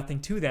had done nothing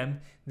to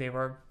them, they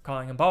were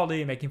calling him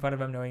Baldy and making fun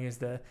of him, knowing he's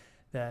the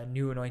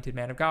new anointed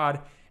man of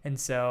God. And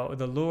so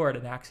the Lord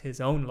enacts his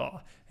own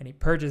law, and he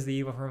purges the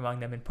evil from among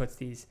them and puts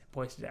these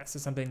boys to death. So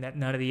something that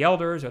none of the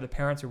elders or the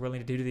parents are willing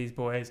to do to these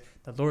boys,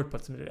 the Lord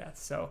puts them to death.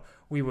 So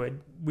we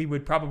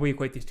would probably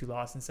equate these two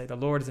laws and say the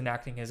Lord is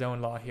enacting his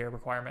own law here,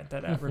 requirement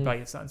that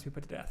rebellious sons be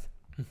put to death.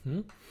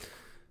 Mm-hmm.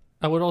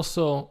 I would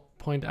also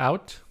point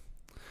out,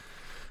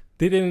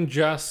 they didn't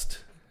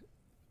just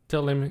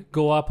tell him,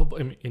 go up,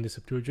 in the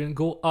Septuagint,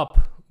 go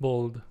up,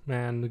 bold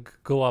man,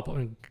 go up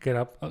and get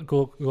up,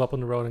 go up on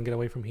the road and get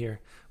away from here.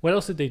 What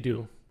else did they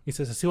do? He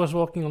says, as he was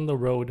walking on the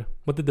road,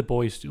 what did the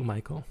boys do,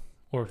 Michael?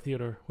 Or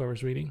Theodore,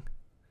 whoever's reading?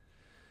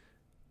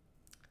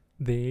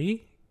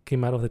 They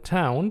came out of the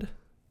town.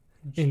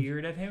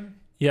 Jeered at him?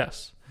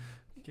 Yes.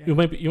 Okay. You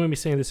might be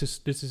saying this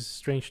is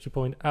strange to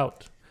point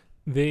out.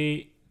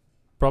 They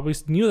probably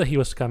knew that he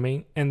was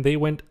coming, and they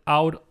went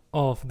out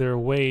of their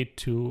way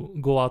to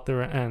go out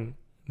there and,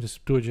 the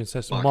Septuagint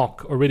says,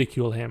 mock or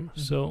ridicule him.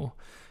 Mm-hmm. So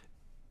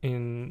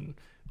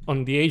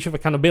on the age of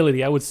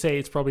accountability, I would say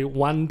it's probably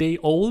 1 day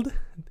old,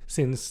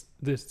 since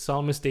the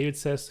psalmist David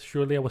says,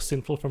 surely I was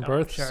sinful from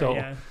birth.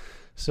 Sure,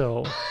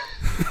 So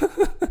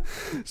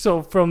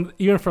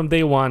from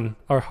day one,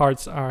 our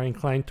hearts are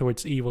inclined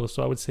towards evil.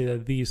 So I would say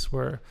that these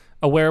were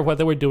aware of what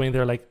they were doing.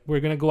 They're like, we're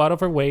going to go out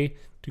of our way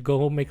to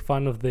go make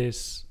fun of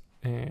this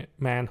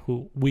man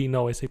who we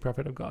know is a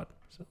prophet of God.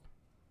 So.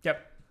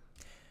 Yep.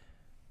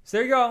 So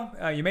there you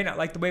go. You may not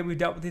like the way we've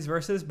dealt with these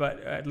verses,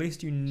 but at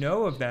least you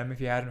know of them if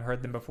you hadn't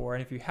heard them before.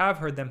 And if you have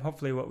heard them,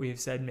 hopefully what we have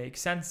said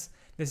makes sense.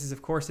 This is,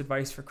 of course,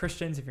 advice for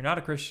Christians. If you're not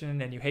a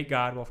Christian and you hate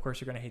God, well, of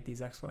course, you're going to hate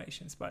these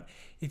explanations. But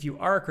if you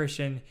are a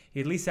Christian,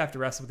 you at least have to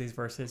wrestle with these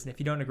verses. And if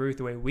you don't agree with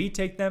the way we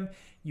take them,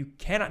 you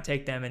cannot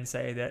take them and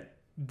say that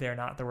they're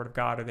not the word of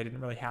God, or they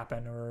didn't really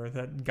happen, or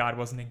that God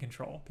wasn't in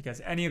control.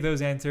 Because any of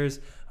those answers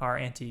are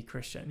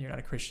anti-Christian. You're not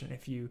a Christian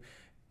if you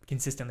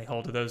consistently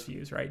hold to those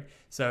views, right?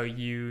 So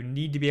you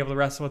need to be able to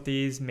wrestle with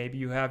these. Maybe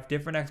you have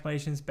different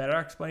explanations, better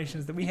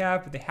explanations than we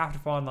have, but they have to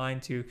fall in line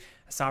to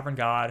a sovereign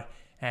God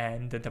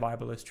and that the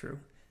Bible is true.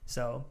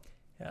 So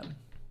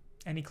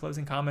any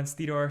closing comments,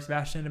 Theodore or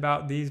Sebastian,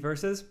 about these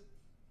verses?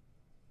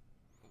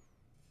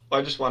 Well,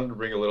 I just wanted to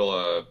bring a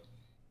little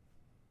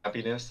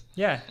happiness.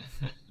 Yeah.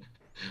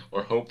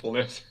 Or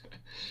hopefulness.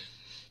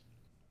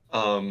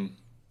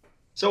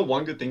 So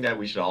one good thing that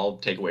we should all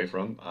take away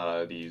from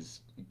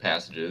these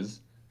passages,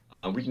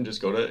 we can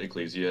just go to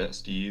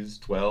Ecclesiastes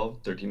 12,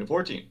 13 to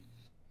 14.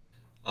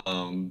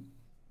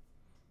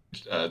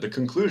 The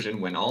conclusion,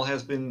 when all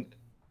has been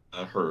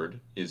heard,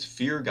 is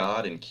fear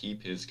God and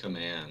keep his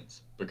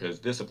commands, because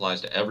this applies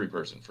to every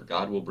person, for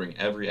God will bring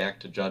every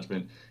act to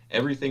judgment,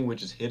 everything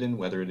which is hidden,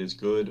 whether it is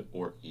good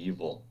or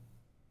evil.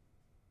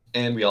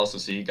 And we also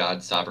see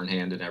God's sovereign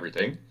hand in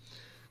everything.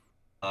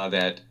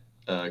 That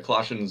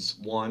Colossians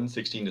 1,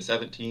 16 to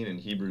 17 and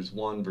Hebrews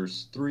 1,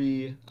 verse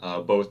 3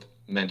 both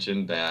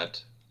mention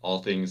that all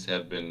things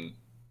have been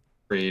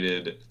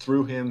created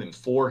through him and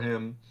for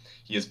him.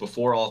 He is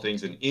before all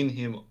things, and in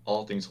him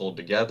all things hold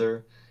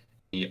together.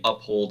 He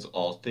upholds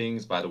all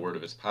things by the word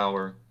of his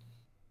power.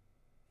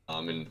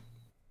 And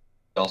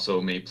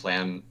also may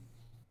plan,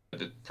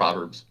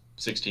 Proverbs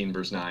 16,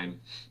 verse 9,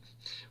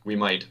 we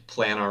might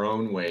plan our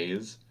own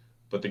ways,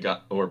 but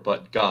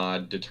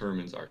God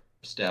determines our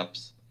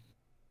steps.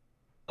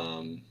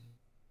 And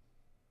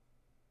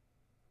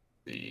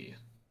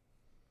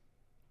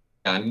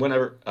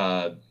whenever,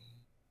 so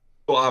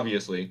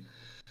obviously,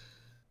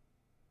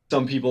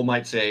 some people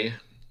might say,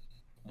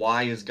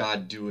 why is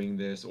God doing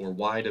this? Or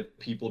why do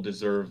people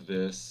deserve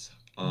this?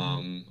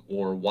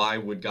 Or why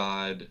would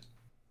God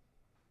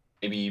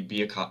maybe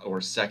be or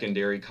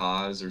secondary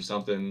cause or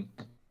something?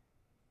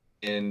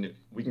 And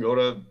we can go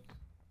to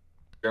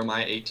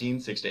Jeremiah 18,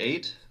 6 to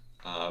 8.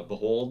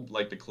 Behold,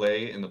 like the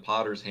clay in the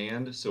potter's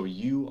hand, so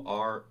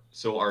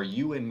are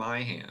you in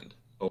my hand,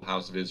 O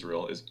house of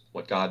Israel, is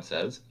what God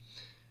says.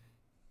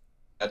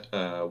 At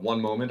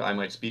one moment I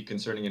might speak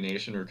concerning a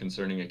nation or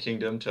concerning a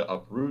kingdom, to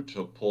uproot,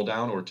 to pull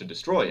down, or to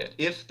destroy it.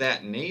 If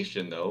that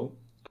nation, though,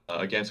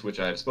 against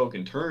which I have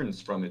spoken,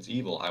 turns from its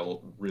evil, I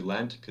will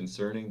relent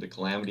concerning the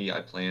calamity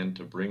I plan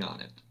to bring on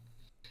it.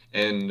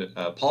 And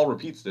Paul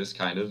repeats this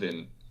kind of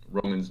in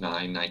Romans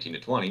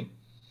 9:19-20,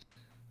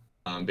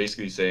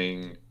 basically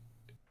saying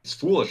it's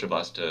foolish of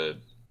us to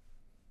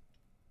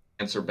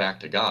answer back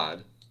to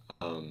God.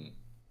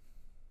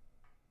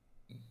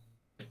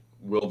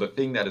 Will the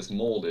thing that is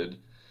molded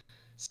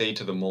say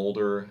to the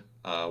molder,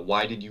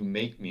 why did you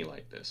make me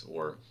like this?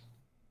 Or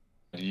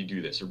why did you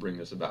do this or bring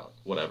this about?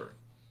 Whatever.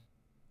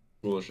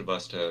 Foolish of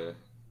us to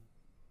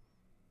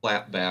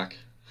clap back.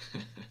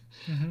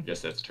 I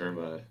guess that's the term,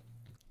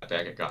 clap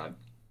back at God.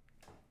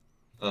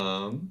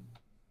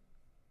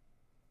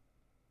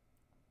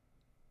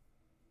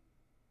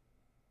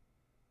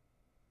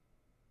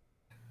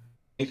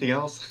 Anything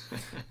else?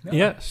 No,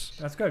 yes.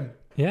 That's good.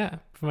 Yeah,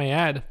 if I may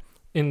add,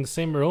 in the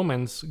same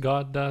Romans,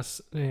 God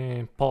does,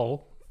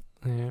 Paul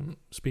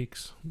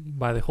speaks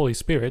by the Holy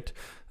Spirit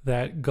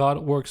that God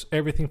works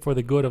everything for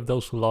the good of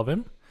those who love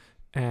him.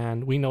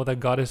 And we know that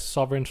God is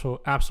sovereign for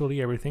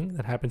absolutely everything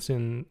that happens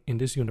in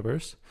this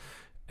universe.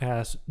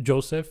 As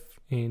Joseph,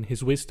 in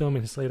his wisdom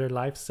in his later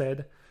life,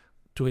 said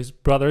to his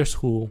brothers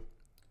who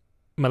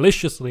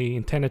maliciously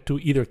intended to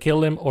either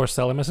kill him or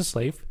sell him as a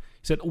slave,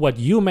 he said, what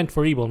you meant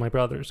for evil, my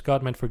brothers,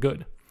 God meant for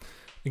good.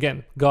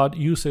 Again, God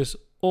uses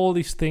all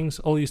these things,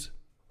 all these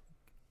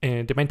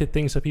demented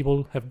things that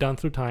people have done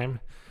through time,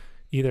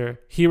 either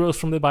heroes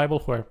from the Bible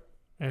who are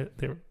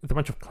they're a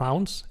bunch of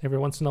clowns. Every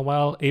once in a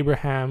while,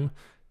 Abraham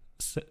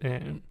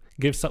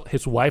gives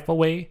his wife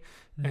away,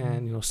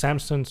 and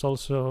Samson's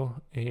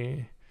also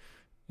a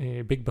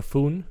big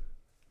buffoon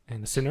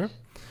and a sinner.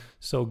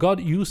 So God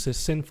uses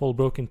sinful,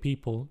 broken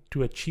people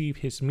to achieve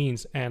his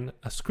means, and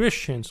as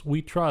Christians,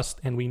 we trust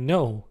and we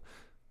know,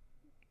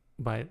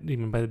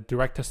 even by the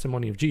direct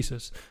testimony of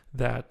Jesus,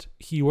 that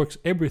he works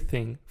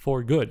everything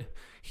for good.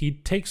 He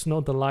takes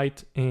no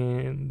delight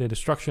in the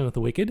destruction of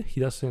the wicked.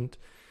 He doesn't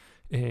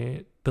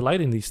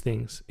delight in these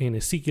things. In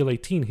Ezekiel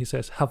 18, he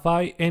says, have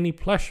I any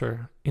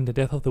pleasure in the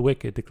death of the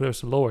wicked,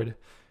 declares the Lord,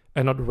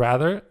 and not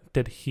rather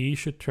that he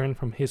should turn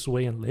from his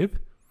way and live?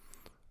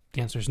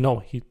 The answer is no.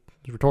 He's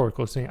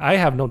rhetorical, saying, I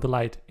have no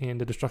delight in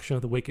the destruction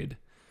of the wicked.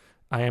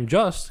 I am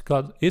just,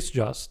 God is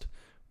just,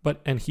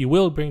 and he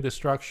will bring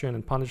destruction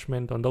and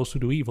punishment on those who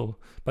do evil,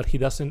 but he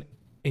doesn't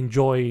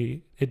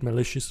enjoy it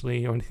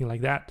maliciously or anything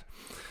like that.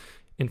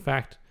 In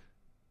fact,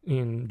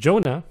 in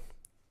Jonah,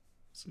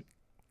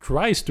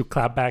 tries to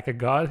clap back at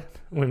God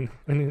when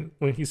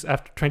he's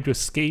after trying to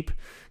escape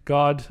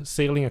God,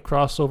 sailing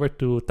across over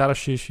to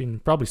Tarshish in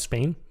probably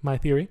Spain, my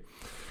theory.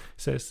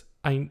 Says,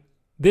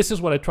 this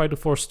is what I tried to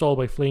forestall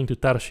by fleeing to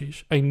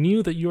Tarshish. I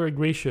knew that you are a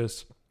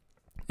gracious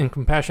and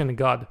compassionate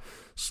God,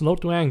 slow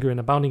to anger and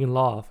abounding in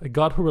love, a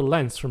God who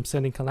relents from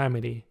sending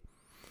calamity.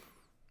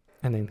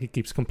 And then he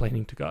keeps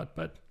complaining to God,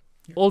 but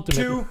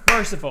ultimately, too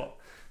merciful.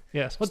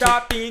 Yes.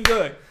 Stop being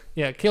good.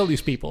 Yeah, kill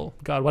these people.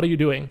 God, what are you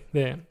doing?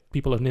 The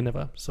people of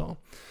Nineveh. So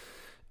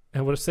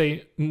I would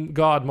say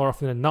God, more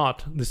often than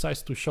not,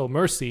 decides to show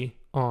mercy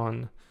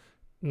on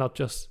not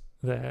just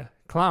the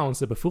clowns,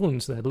 the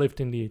buffoons that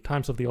lived in the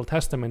times of the Old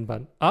Testament,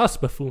 but us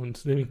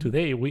buffoons living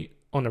today. We,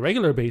 on a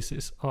regular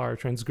basis, are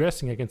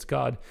transgressing against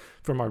God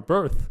from our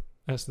birth,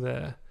 as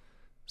the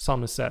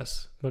psalmist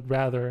says. But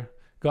rather,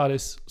 God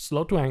is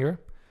slow to anger,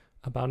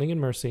 abounding in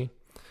mercy,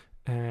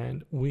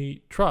 and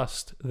we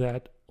trust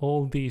that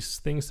all these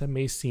things that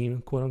may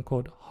seem, quote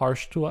unquote,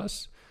 harsh to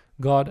us,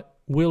 God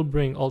will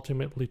bring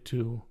ultimately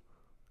to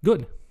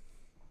good.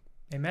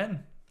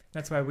 Amen.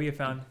 That's why we have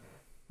found,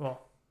 I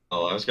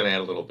was going to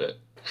add a little bit.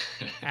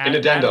 An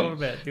addendum. Add a little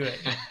bit. Do it.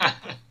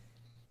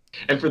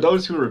 And for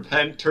those who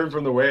repent, turn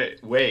from the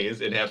ways,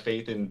 and have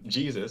faith in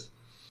Jesus,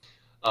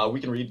 we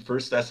can read 1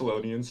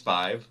 Thessalonians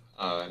 5,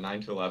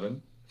 9-11.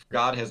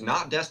 God has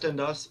not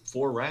destined us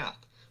for wrath,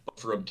 but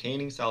for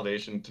obtaining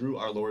salvation through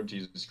our Lord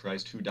Jesus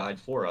Christ, who died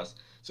for us,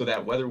 so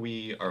that whether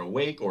we are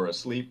awake or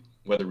asleep,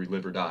 whether we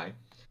live or die,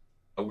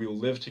 we will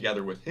live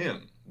together with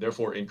him.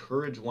 Therefore,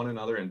 encourage one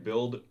another and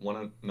build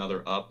one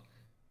another up,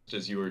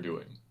 just as you are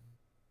doing.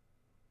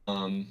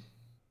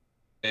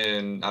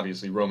 And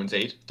obviously Romans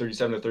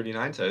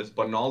 8:37-39 says,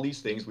 but in all these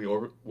things we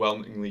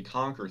overwhelmingly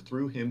conquer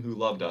through him who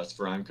loved us,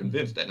 for I am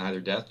convinced that neither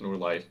death nor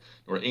life,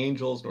 nor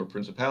angels, nor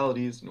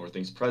principalities, nor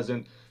things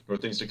present, nor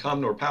things to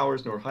come, nor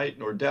powers, nor height,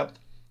 nor depth,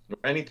 nor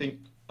anything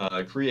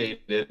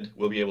created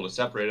will be able to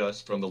separate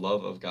us from the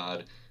love of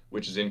God,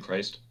 which is in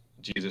Christ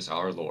Jesus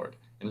our Lord.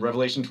 In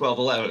Revelation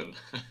 12:11,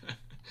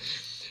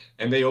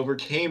 and they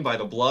overcame by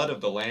the blood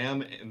of the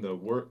Lamb and the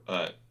word,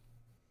 by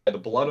the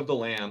blood of the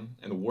Lamb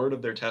and the word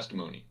of their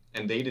testimony,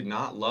 and they did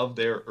not love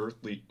their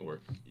earthly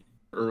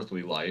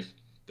life,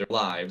 their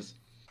lives,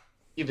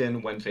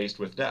 even when faced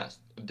with death.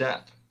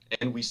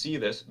 And we see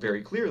this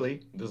very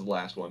clearly. This is the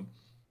last one.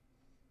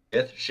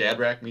 With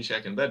Shadrach,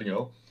 Meshach, and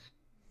Abednego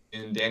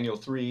in Daniel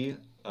 3,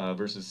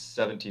 verses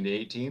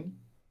 17-18,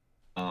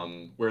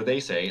 where they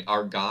say,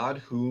 our God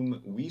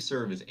whom we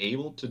serve is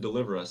able to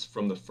deliver us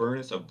from the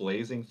furnace of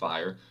blazing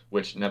fire,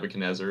 which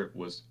Nebuchadnezzar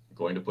was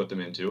going to put them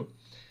into.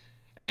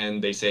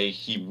 And they say,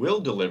 he will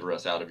deliver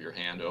us out of your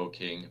hand, O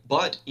king.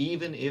 But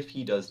even if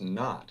he does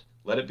not,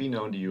 Let it be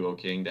known to you, O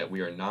king, that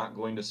we are not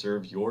going to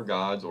serve your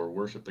gods or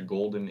worship the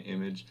golden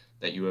image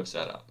that you have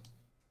set up.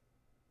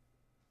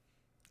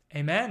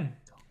 Amen.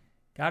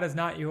 God is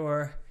not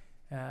your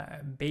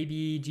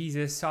baby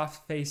Jesus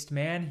soft-faced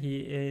man. He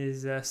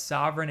is a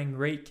sovereign and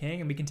great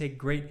king, and we can take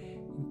great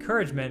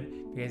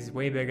encouragement because he's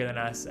way bigger than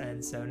us,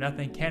 and so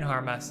nothing can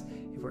harm us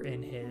if we're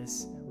in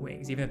his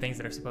wings, even the things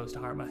that are supposed to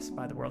harm us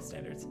by the world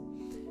standards.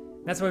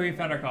 That's why we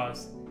found our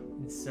cause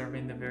in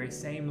serving the very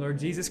same Lord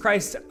Jesus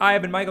Christ. I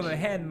have been Michael, the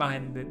hand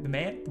behind the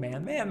man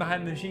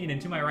behind the machine, and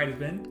to my right has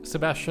been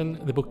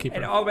Sebastian, the bookkeeper.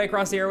 And all the way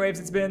across the airwaves,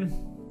 it's been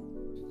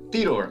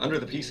Theodore, under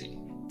the PC.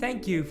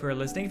 Thank you for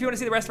listening. If you want to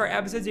see the rest of our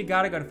episodes, you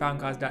gotta go to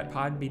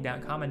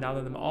foundcause.podbean.com and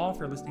download them all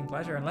for listening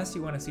pleasure. Unless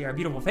you want to see our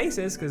beautiful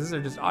faces, because these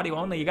are just audio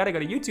only, you gotta go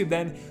to YouTube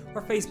then,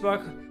 or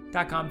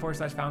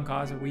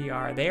facebook.com/foundcause. We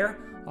are there.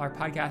 All our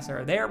podcasts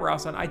are there. We're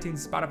also on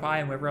iTunes,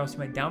 Spotify, and wherever else you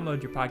might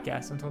download your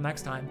podcasts. Until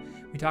next time,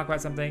 we talk about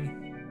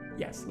something,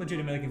 yes,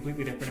 legitimately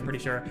completely different, I'm pretty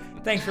sure.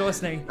 Thanks for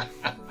listening.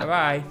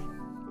 Bye-bye.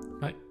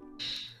 Bye.